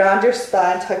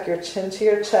spine, tuck your chin to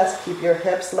your chest, keep your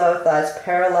hips low, thighs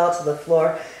parallel to the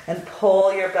floor, and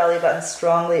pull your belly button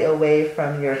strongly away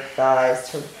from your thighs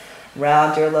to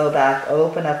round your low back,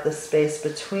 open up the space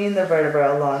between the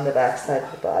vertebrae along the back side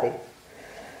of the body.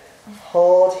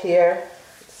 Hold here,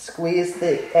 squeeze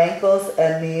the ankles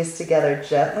and knees together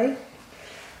gently.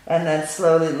 And then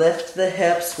slowly lift the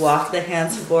hips, walk the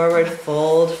hands forward,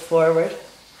 fold forward.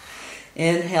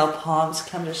 Inhale, palms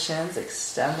come to shins,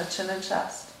 extend the chin and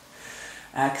chest.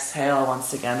 Exhale,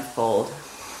 once again, fold.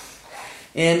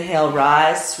 Inhale,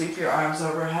 rise, sweep your arms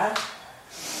overhead.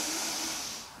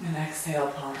 And exhale,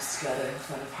 palms together in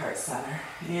front of heart center.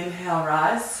 Inhale,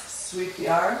 rise, sweep the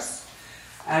arms.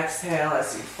 Exhale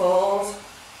as you fold.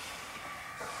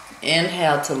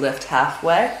 Inhale to lift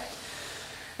halfway.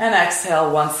 And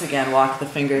exhale, once again, walk the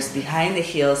fingers behind the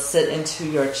heels, sit into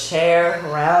your chair,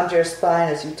 round your spine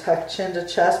as you tuck chin to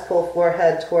chest, pull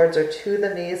forehead towards or to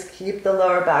the knees, keep the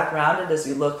lower back rounded as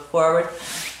you look forward,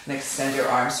 and extend your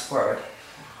arms forward.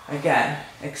 Again,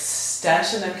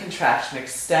 extension and contraction.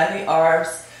 Extend the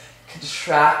arms,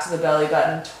 contract the belly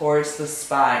button towards the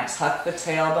spine, tuck the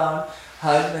tailbone,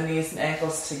 hug the knees and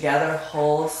ankles together,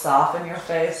 hold, soften your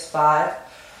face. 5,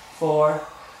 4,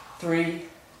 3,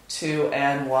 2,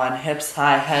 and 1. Hips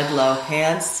high, head low,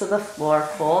 hands to the floor,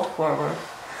 fold forward.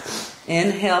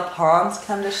 Inhale, palms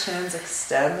come to shins,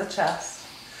 extend the chest.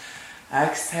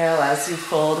 Exhale as you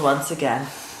fold once again.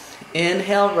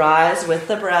 Inhale, rise with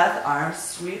the breath, arms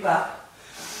sweep up.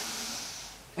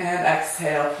 And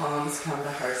exhale, palms come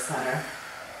to heart center.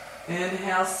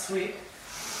 Inhale, sweep.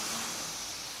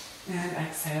 And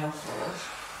exhale, fold.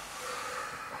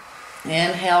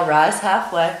 Inhale, rise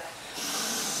halfway.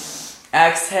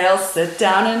 Exhale, sit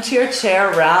down into your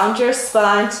chair, round your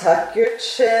spine, tuck your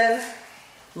chin,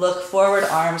 look forward,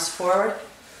 arms forward.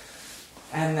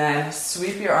 And then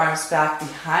sweep your arms back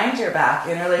behind your back,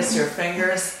 interlace your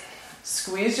fingers,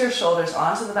 squeeze your shoulders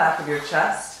onto the back of your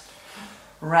chest.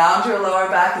 Round your lower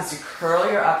back as you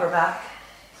curl your upper back.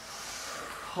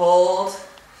 Hold,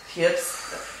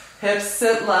 hips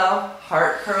sit low,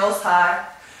 heart curls high.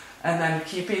 And then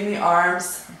keeping the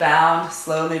arms bound,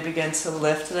 slowly begin to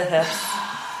lift the hips.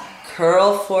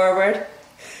 Curl forward,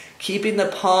 keeping the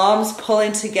palms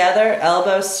pulling together,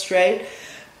 elbows straight.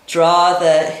 Draw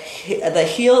the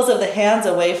heels of the hands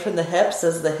away from the hips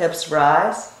as the hips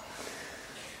rise.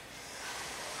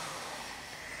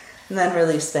 And then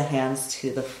release the hands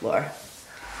to the floor.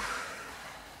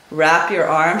 Wrap your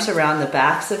arms around the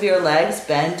backs of your legs,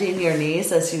 bending your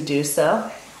knees as you do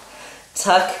so.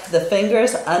 Tuck the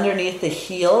fingers underneath the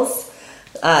heels,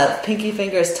 pinky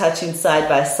fingers touching side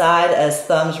by side as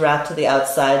thumbs wrap to the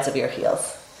outsides of your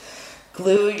heels.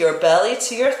 Glue your belly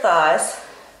to your thighs.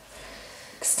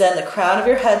 Extend the crown of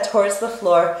your head towards the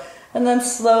floor, and then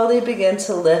slowly begin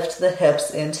to lift the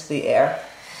hips into the air.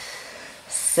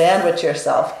 Sandwich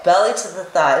yourself, belly to the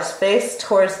thighs, face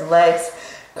towards the legs,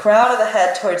 crown of the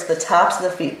head towards the tops of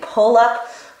the feet. Pull up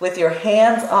with your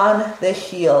hands on the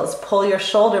heels. Pull your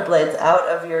shoulder blades out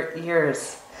of your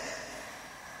ears.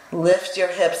 Lift your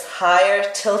hips higher,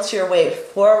 tilt your weight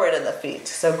forward in the feet.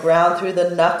 So ground through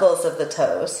the knuckles of the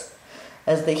toes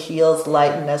as the heels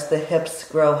lighten, as the hips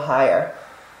grow higher.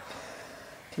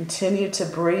 Continue to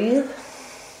breathe.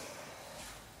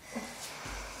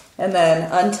 And then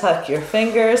untuck your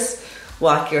fingers,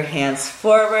 walk your hands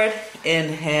forward.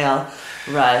 Inhale,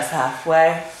 rise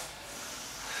halfway.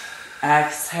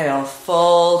 Exhale,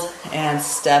 fold, and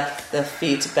step the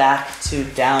feet back to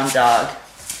down dog.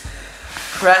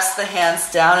 Press the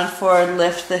hands down and forward,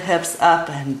 lift the hips up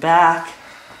and back.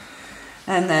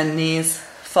 And then knees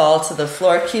fall to the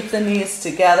floor. Keep the knees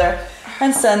together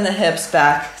and send the hips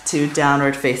back to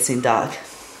downward facing dog.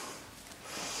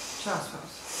 Child's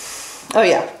pose. Oh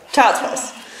yeah, child's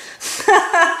pose.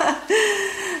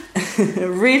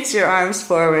 Reach your arms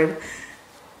forward.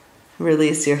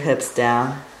 Release your hips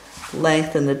down.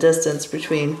 Lengthen the distance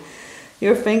between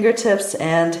your fingertips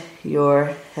and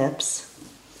your hips.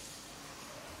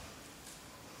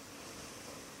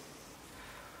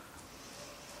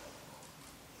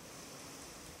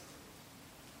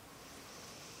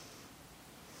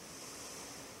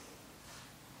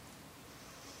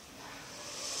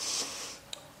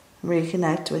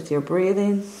 Reconnect with your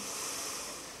breathing.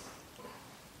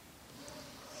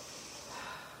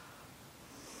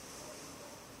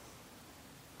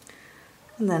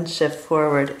 And then shift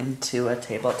forward into a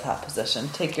tabletop position.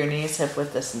 Take your knees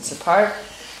hip-width distance apart.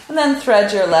 And then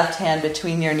thread your left hand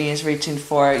between your knees, reaching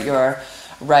for your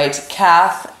right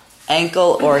calf,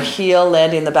 ankle, or heel,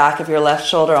 landing the back of your left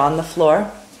shoulder on the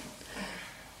floor.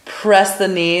 Press the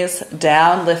knees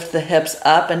down, lift the hips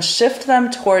up, and shift them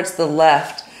towards the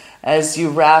left as you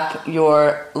wrap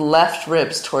your left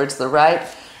ribs towards the right.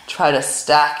 Try to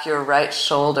stack your right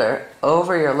shoulder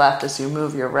over your left as you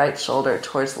move your right shoulder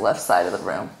towards the left side of the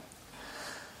room.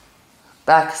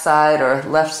 Back side or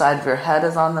left side of your head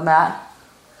is on the mat.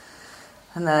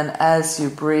 And then as you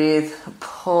breathe,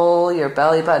 pull your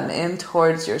belly button in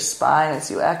towards your spine as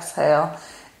you exhale.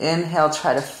 Inhale,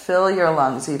 try to fill your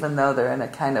lungs even though they're in a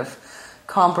kind of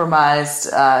compromised,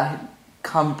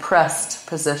 compressed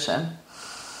position.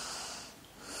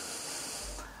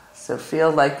 So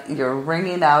feel like you're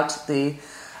wringing out the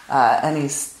any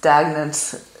stagnancy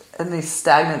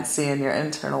in your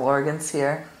internal organs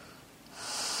here.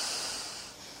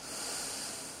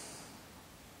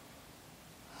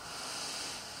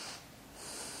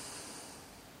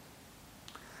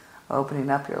 Opening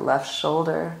up your left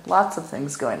shoulder. Lots of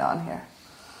things going on here.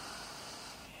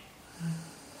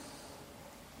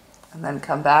 And then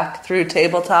come back through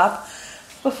tabletop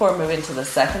before moving to the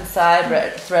second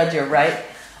side. Thread your right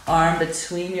arm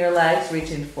between your legs,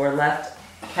 reaching for left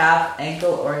calf,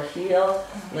 ankle, or heel.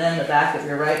 Land the back of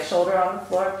your right shoulder on the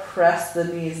floor. Press the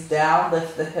knees down,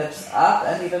 lift the hips up,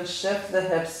 and even shift the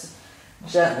hips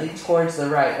gently towards the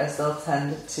right as they'll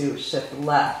tend to shift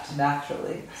left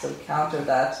naturally. So counter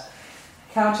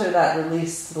that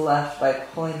release to the left by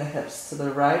pulling the hips to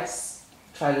the right.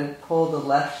 Try to pull the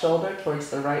left shoulder towards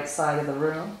the right side of the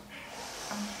room.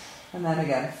 And then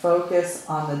again, focus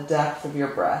on the depth of your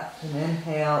breath. An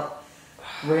inhale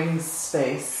brings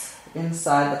space.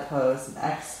 inside the pose, and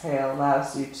exhale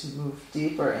allows you to move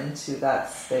deeper into that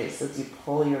space as you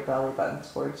pull your belly button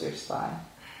towards your spine.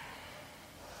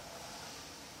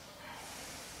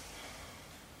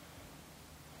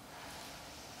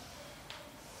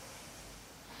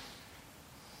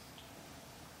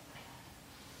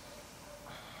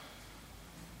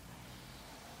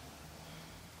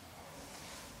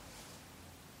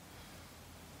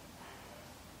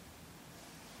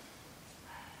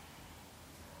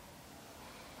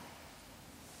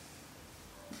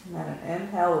 And then an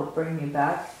inhale will bring you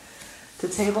back to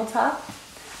tabletop.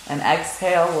 An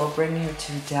exhale will bring you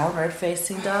to downward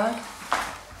facing dog.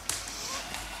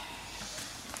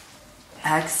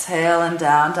 Exhale and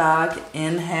down dog.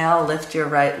 Inhale, lift your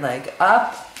right leg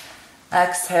up.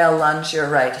 Exhale, lunge your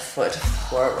right foot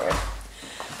forward.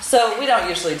 So we don't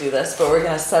usually do this, but we're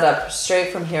going to set up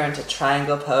straight from here into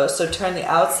triangle pose. So turn the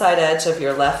outside edge of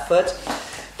your left foot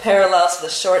parallel to the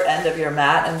short end of your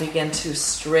mat and begin to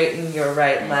straighten your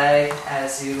right leg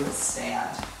as you stand.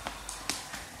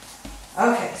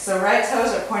 Okay, so right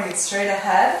toes are pointing straight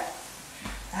ahead.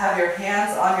 Have your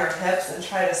hands on your hips and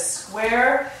try to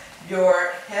square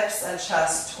your hips and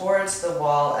chest towards the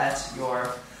wall at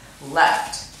your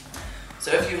left.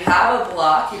 So if you have a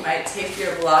block, you might take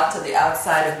your block to the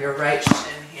outside of your right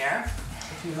shin here.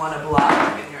 If you want a block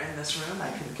and you're in this room,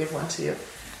 I can give one to you.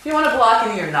 If you want a block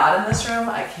and you're not in this room,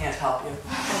 I can't help you.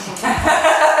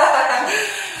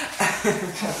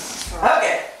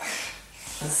 Okay.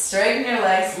 Straighten your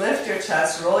legs, lift your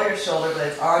chest, roll your shoulder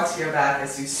blades onto your back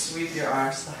as you sweep your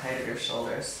arms to the height of your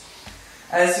shoulders.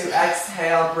 As you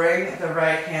exhale, bring the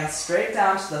right hand straight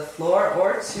down to the floor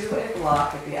or to a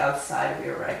block at the outside of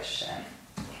your right shin.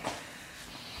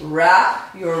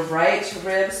 Wrap your right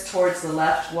ribs towards the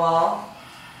left wall.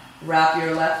 Wrap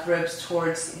your left ribs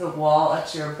towards the wall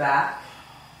at your back.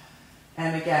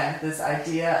 And again, this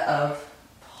idea of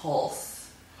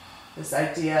pulse, this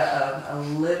idea of a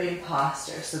living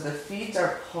posture. So the feet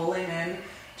are pulling in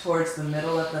towards the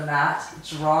middle of the mat,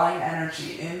 drawing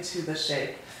energy into the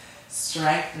shape,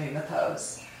 strengthening the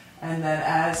pose. And then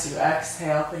as you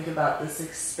exhale, think about this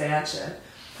expansion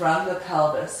from the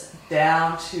pelvis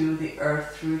down to the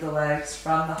earth, through the legs,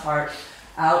 from the heart,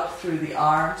 out through the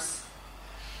arms.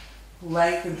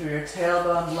 Lengthen through your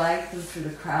tailbone, lengthen through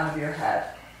the crown of your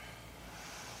head.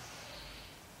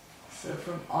 So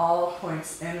from all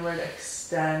points inward,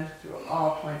 extend through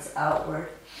all points outward.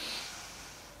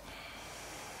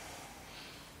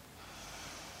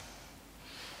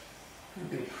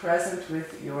 And be present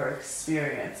with your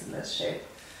experience in this shape.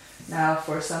 Now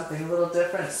for something a little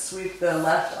different, sweep the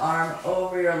left arm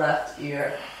over your left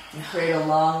ear and create a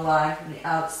long line from the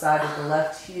outside of the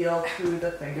left heel through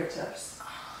the fingertips.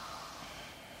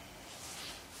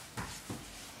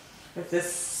 If this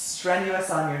is strenuous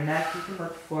on your neck, you can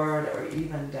look forward or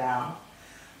even down.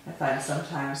 I find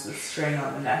sometimes the strain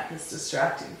on the neck is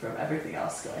distracting from everything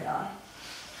else going on.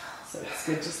 So it's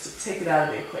good just to take it out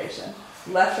of the equation.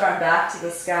 Left arm back to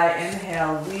the sky.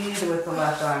 Inhale, lead with the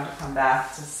left arm to come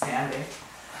back to standing.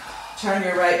 Turn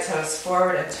your right toes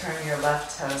forward and turn your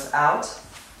left toes out.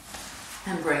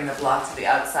 And bring the block to the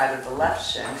outside of the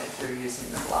left shin if you're using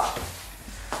the block.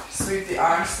 Sweep the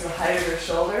arms to the height of your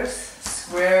shoulders.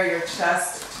 Square your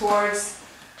chest towards,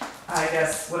 I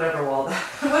guess, whatever wall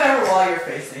you're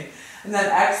facing. And then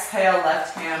exhale,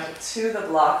 left hand to the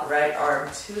block, right arm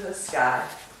to the sky.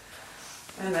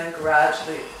 And then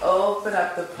gradually open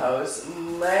up the pose.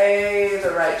 Lay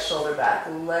the right shoulder back.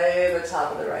 Lay the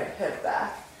top of the right hip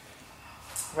back.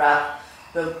 Wrap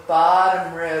the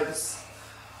bottom ribs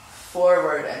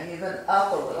forward and even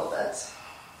up a little bit.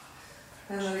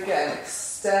 And then again,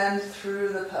 extend through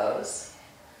the pose.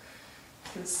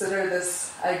 Consider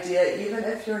this idea, even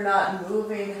if you're not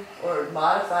moving or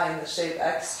modifying the shape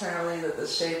externally, that the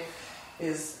shape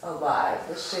is alive.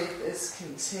 The shape is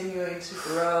continuing to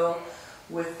grow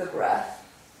with the breath.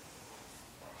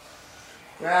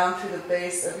 Ground through the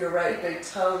base of your right big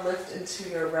toe, lift into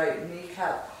your right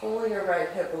kneecap, pull your right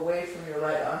hip away from your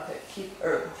right armpit.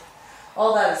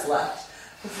 All that is left.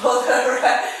 Pull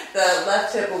the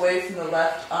left hip away from the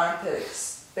left armpit,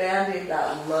 expanding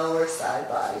that lower side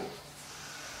body.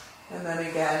 And then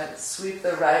again, sweep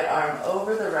the right arm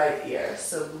over the right ear.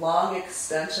 So long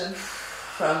extension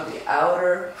from the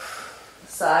outer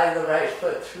side of the right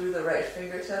foot through the right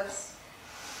fingertips.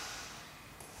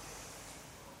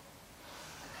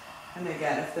 And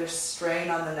again, if there's strain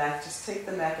on the neck, just take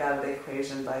the neck out of the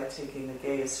equation by taking the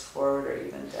gaze forward or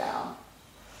even down.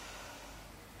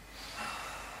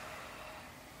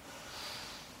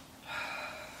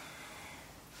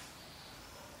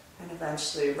 And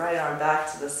eventually, right arm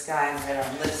back to the sky and right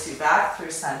arm lifts you back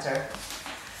through center.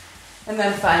 And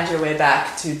then find your way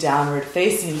back to downward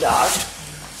facing dog.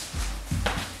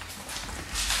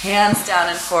 Hands down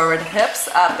and forward, hips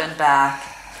up and back.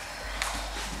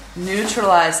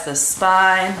 Neutralize the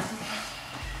spine.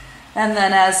 And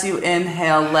then as you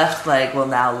inhale, left leg will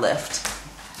now lift.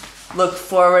 Look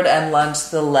forward and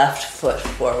lunge the left foot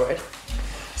forward.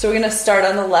 So we're going to start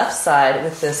on the left side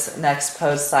with this next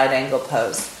pose, side angle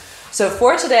pose. So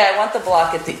for today, I want the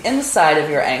block at the inside of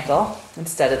your ankle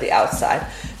instead of the outside.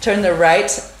 Turn the right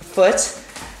foot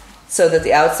so that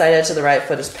the outside edge of the right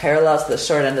foot is parallel to the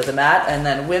short end of the mat, and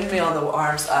then windmill the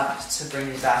arms up to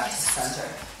bring you back to center.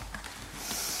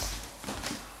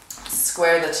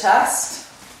 Square the chest,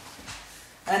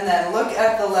 and then look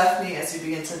at the left knee as you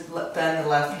begin to bend the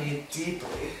left knee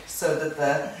deeply so that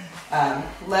the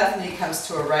left knee comes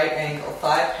to a right angle,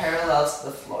 thigh parallel to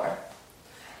the floor.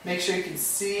 Make sure you can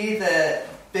see the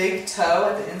big toe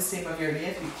at the inseam of your knee.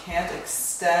 If you can't,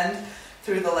 extend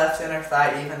through the left inner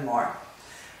thigh even more.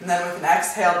 And then with an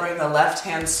exhale, bring the left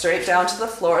hand straight down to the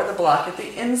floor, the block at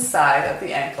the inside of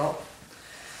the ankle.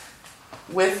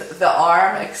 With the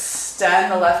arm,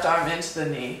 extend the left arm into the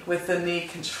knee. With the knee,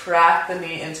 contract the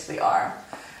knee into the arm.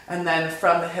 And then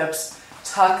from the hips,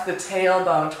 tuck the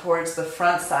tailbone towards the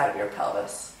front side of your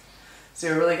pelvis. So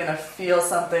you're really going to feel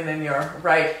something in your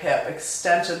right hip,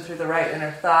 extension through the right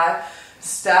inner thigh.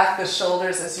 Stack the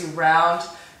shoulders as you round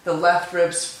the left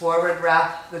ribs forward,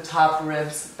 wrap the top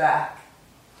ribs back.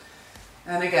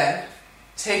 And again,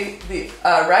 take the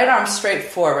right arm straight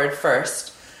forward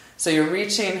first. So you're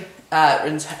reaching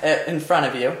in front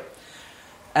of you.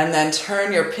 And then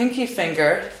turn your pinky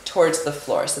finger towards the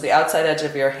floor. So the outside edge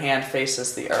of your hand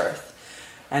faces the earth.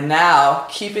 And now,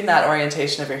 keeping that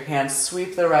orientation of your hand,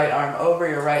 sweep the right arm over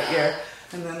your right ear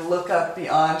and then look up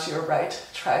beyond your right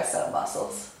tricep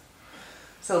muscles.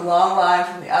 So long line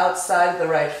from the outside of the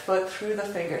right foot through the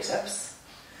fingertips.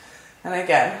 And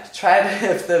again, try to,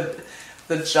 if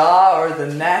the jaw or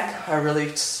the neck are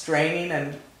really straining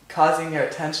and causing your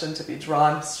attention to be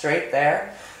drawn straight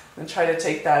there, then try to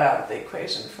take that out of the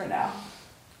equation for now.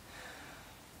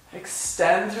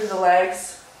 Extend through the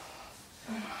legs.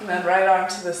 And then right arm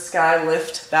to the sky,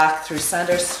 lift back through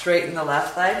center, straighten the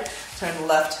left leg, turn the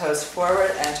left toes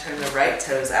forward and turn the right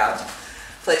toes out.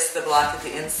 Place the block at the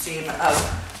inseam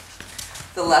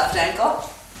of the left ankle.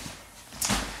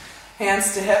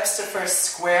 Hands to hips to first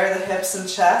square the hips and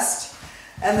chest,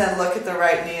 and then look at the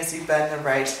right knee as you bend the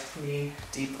right knee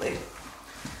deeply.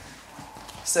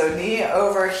 So knee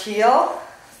over heel,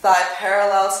 thigh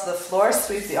parallel to the floor,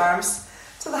 sweep the arms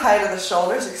to the height of the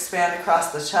shoulders, expand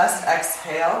across the chest,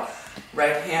 exhale,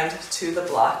 right hand to the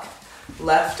block.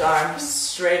 Left arm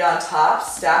straight on top,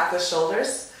 stack the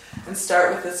shoulders, and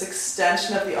start with this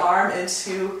extension of the arm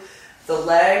into the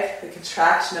leg, the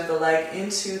contraction of the leg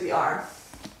into the arm.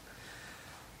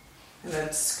 And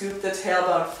then scoop the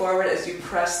tailbone forward as you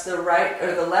press the right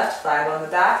or the left thigh bone, the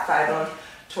back thigh bone,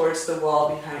 towards the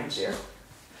wall behind you.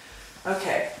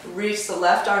 Okay, reach the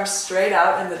left arm straight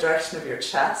out in the direction of your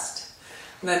chest.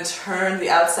 And then turn the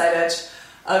outside edge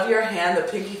of your hand, the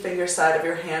pinky finger side of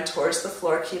your hand, towards the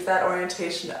floor. Keep that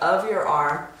orientation of your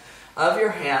arm, of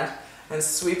your hand, and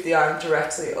sweep the arm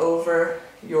directly over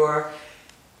your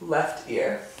left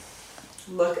ear.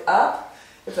 Look up,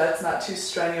 if that's not too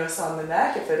strenuous on the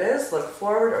neck. If it is, look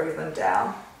forward or even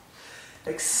down.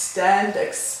 Extend,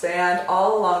 expand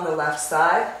all along the left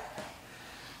side.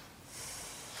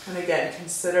 And again,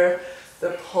 consider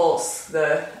the pulse,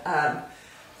 the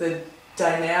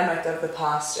dynamic of the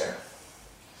posture.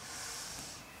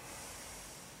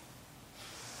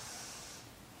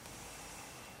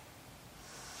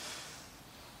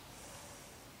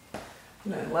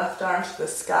 And then left arm to the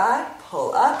sky,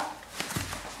 pull up,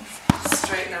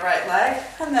 straighten the right leg,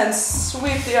 and then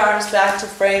sweep the arms back to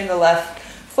frame the left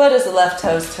foot as the left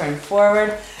toes turn forward,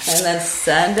 and then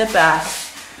send it back,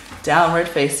 downward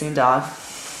facing dog.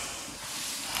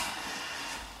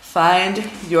 Find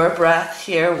your breath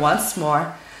here once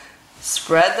more.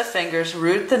 Spread the fingers,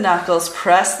 root the knuckles,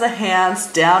 press the hands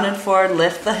down and forward,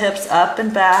 lift the hips up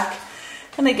and back.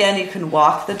 And again, you can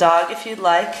walk the dog if you'd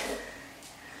like.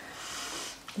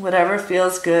 Whatever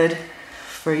feels good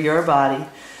for your body.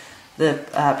 The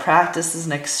practice is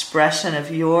an expression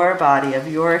of your body, of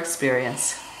your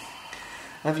experience,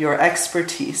 of your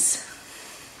expertise.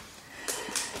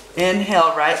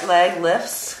 Inhale, right leg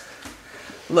lifts.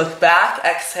 Look back,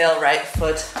 exhale, right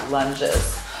foot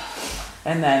lunges.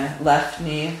 And then left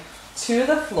knee to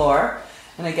the floor.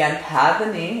 And again, pad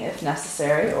the knee if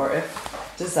necessary or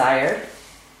if desired.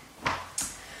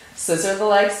 Scissor the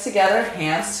legs together,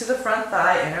 hands to the front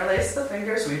thigh, interlace the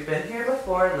fingers. We've been here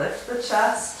before. Lift the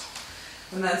chest.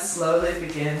 And then slowly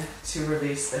begin to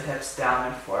release the hips down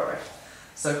and forward.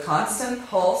 So constant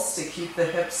pulse to keep the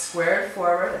hips squared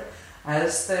forward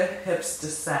as the hips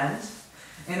descend.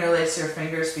 Interlace your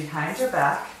fingers behind your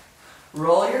back.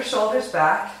 Roll your shoulders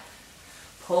back.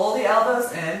 Pull the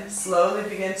elbows in. Slowly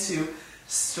begin to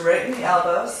straighten the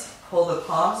elbows. Pull the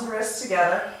palms and wrists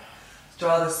together.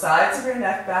 Draw the sides of your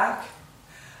neck back.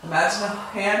 Imagine a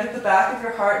hand at the back of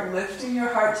your heart, lifting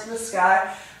your heart to the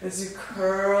sky as you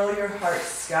curl your heart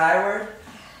skyward.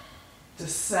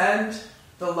 Descend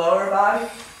the lower body,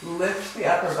 lift the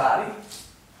upper body.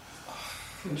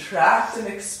 Contract and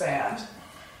expand.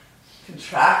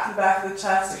 Contract the back of the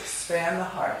chest, expand the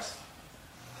heart.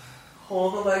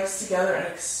 Hold the legs together and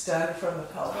extend from the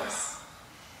pelvis.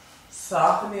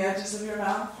 Soften the edges of your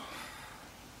mouth.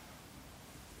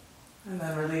 And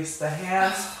then release the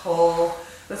hands, pull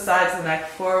the sides of the neck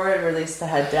forward, release the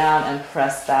head down, and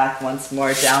press back once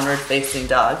more, downward facing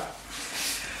dog.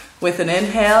 With an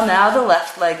inhale, now the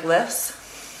left leg lifts.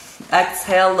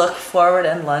 Exhale, look forward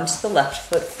and lunge the left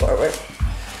foot forward.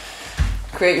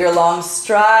 Create your long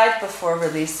stride before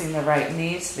releasing the right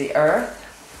knee to the earth.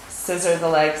 Scissor the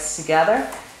legs together,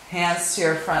 hands to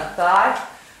your front thigh.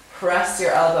 Press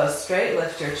your elbows straight,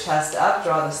 lift your chest up,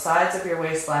 draw the sides of your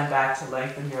waistline back to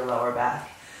lengthen your lower back.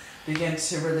 Begin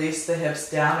to release the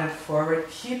hips down and forward,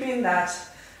 keeping that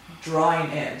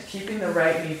drawing in, keeping the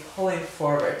right knee pulling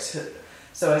forward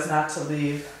so as not to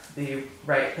leave the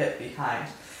right hip behind.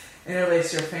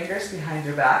 Interlace your fingers behind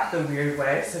your back the weird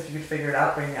way, so if you can figure it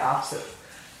out, bring the opposite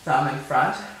thumb in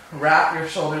front. Wrap your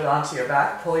shoulders onto your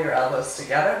back, pull your elbows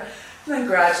together, and then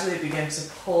gradually begin to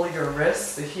pull your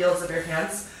wrists, the heels of your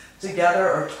hands,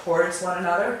 together or towards one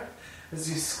another. As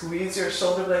you squeeze your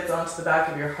shoulder blades onto the back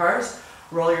of your heart,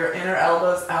 roll your inner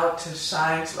elbows out to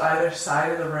shine to either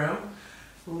side of the room.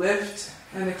 Lift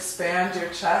and expand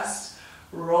your chest.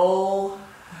 Roll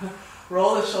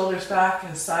the shoulders back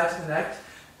and side to the neck.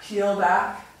 Peel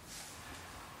back.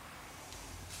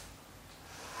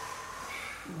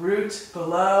 Root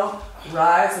below,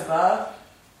 rise above.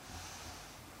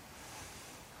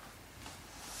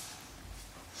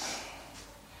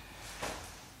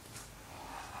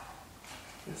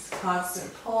 This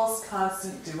constant pulse,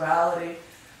 constant duality,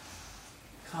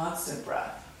 constant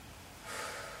breath.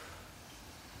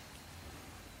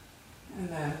 And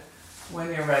then when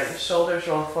you're ready, shoulders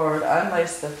roll forward,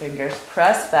 unlace the fingers,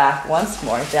 press back once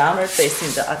more, downward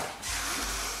facing dog.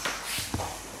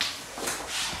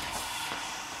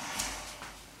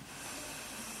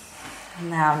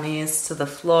 Now knees to the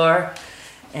floor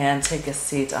and take a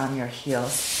seat on your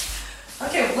heels.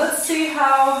 Okay, well, let's see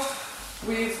how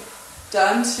we've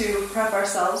done to prep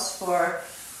ourselves for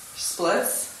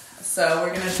splits. So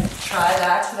we're going to try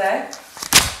that today.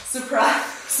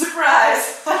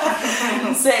 Surprise! I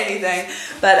didn't say anything.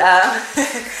 But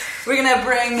we're going to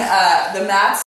bring the mats